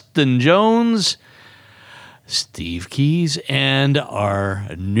 Justin Jones, Steve Keys, and our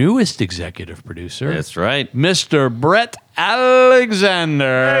newest executive producer. That's right. Mr. Brett Alexander.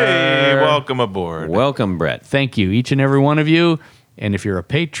 Hey, welcome aboard. Welcome, Brett. Thank you, each and every one of you. And if you're a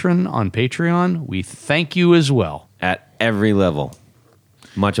patron on Patreon, we thank you as well. At every level.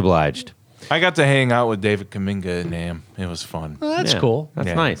 Much obliged. I got to hang out with David Kaminga and Nam. It was fun. Well, that's Yeah, cool. That's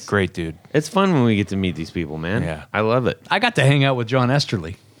Yeah, nice. Great dude. It's fun when we get to meet these people, man. Yeah. I love it. I got to hang out with John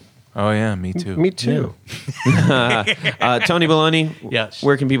Esterly. Oh, yeah, me too. Me too. Tony Baloney, Yes.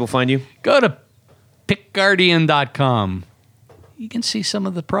 where can people find you? Go to pickguardian.com. You can see some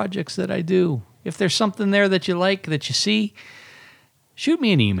of the projects that I do. If there's something there that you like, that you see, shoot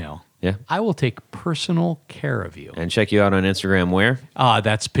me an email. Yeah. I will take personal care of you. And check you out on Instagram where?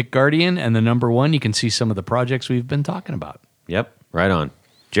 That's Pick Guardian and the number 1. You can see some of the projects we've been talking about. Yep, right on.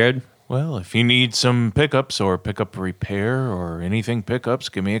 Jared? Well, if you need some pickups or pickup repair or anything pickups,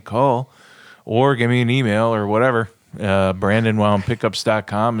 give me a call or give me an email or whatever.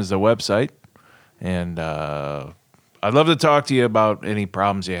 BrandonWoundPickups.com is the website. And I'd love to talk to you about any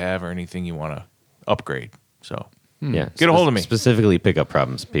problems you have or anything you want to upgrade. So, Yeah. Get a hold of me. Specifically pickup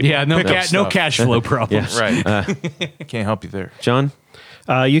problems, people. Yeah, no, Pick up no stuff. cash flow problems. right. Can't help you there. John?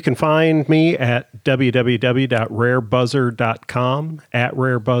 You can find me at www.rarebuzzer.com, at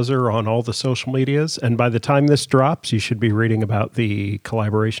rarebuzzer on all the social medias. And by the time this drops, you should be reading about the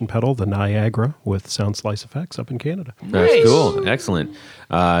collaboration pedal, the Niagara, with Sound Slice Effects up in Canada. That's Nice. cool. Excellent.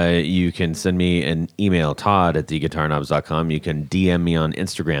 You can send me an email, todd@theguitarknobs.com. You can DM me on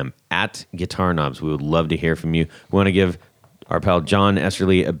Instagram, @guitarknobs. We would love to hear from you. We want to give our pal John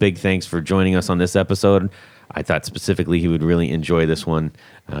Esterly a big thanks for joining us on this episode. I thought specifically he would really enjoy this one,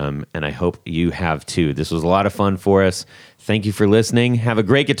 and I hope you have too. This was a lot of fun for us. Thank you for listening. Have a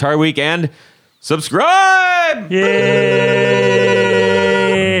great Guitar Week, and subscribe! Yay!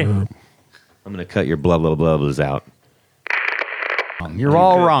 I'm going to cut your blah, blah, blah, blahs out. You're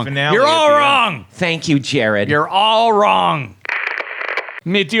all wrong. finale You're at all the end. wrong. Thank you, Jared. You're all wrong.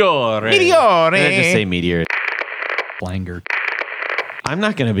 Meteore. Can I just say meteor? Flanger. I'm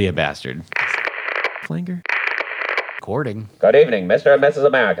not going to be a bastard. Flanger? Recording. Good evening, Mr. and Mrs.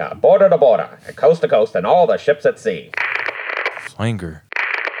 America, border to border, and coast to coast, and all the ships at sea. Flanger.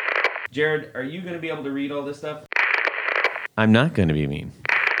 Jared, are you going to be able to read all this stuff? I'm not going to be mean.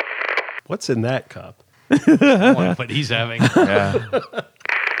 What's in that cup? What he's having. Yeah.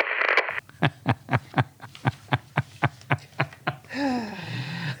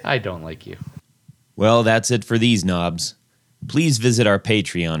 I don't like you. Well, that's it for these knobs. Please visit our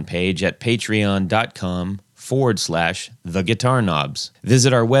Patreon page at patreon.com/theguitarknobs.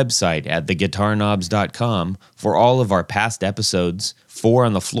 Visit our website at theguitarknobs.com for all of our past episodes, 4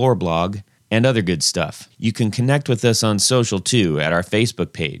 on the Floor blog, and other good stuff. You can connect with us on social too at our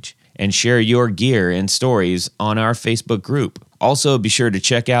Facebook page and share your gear and stories on our Facebook group. Also, be sure to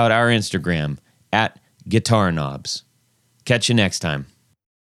check out our Instagram at guitarknobs. Catch you next time.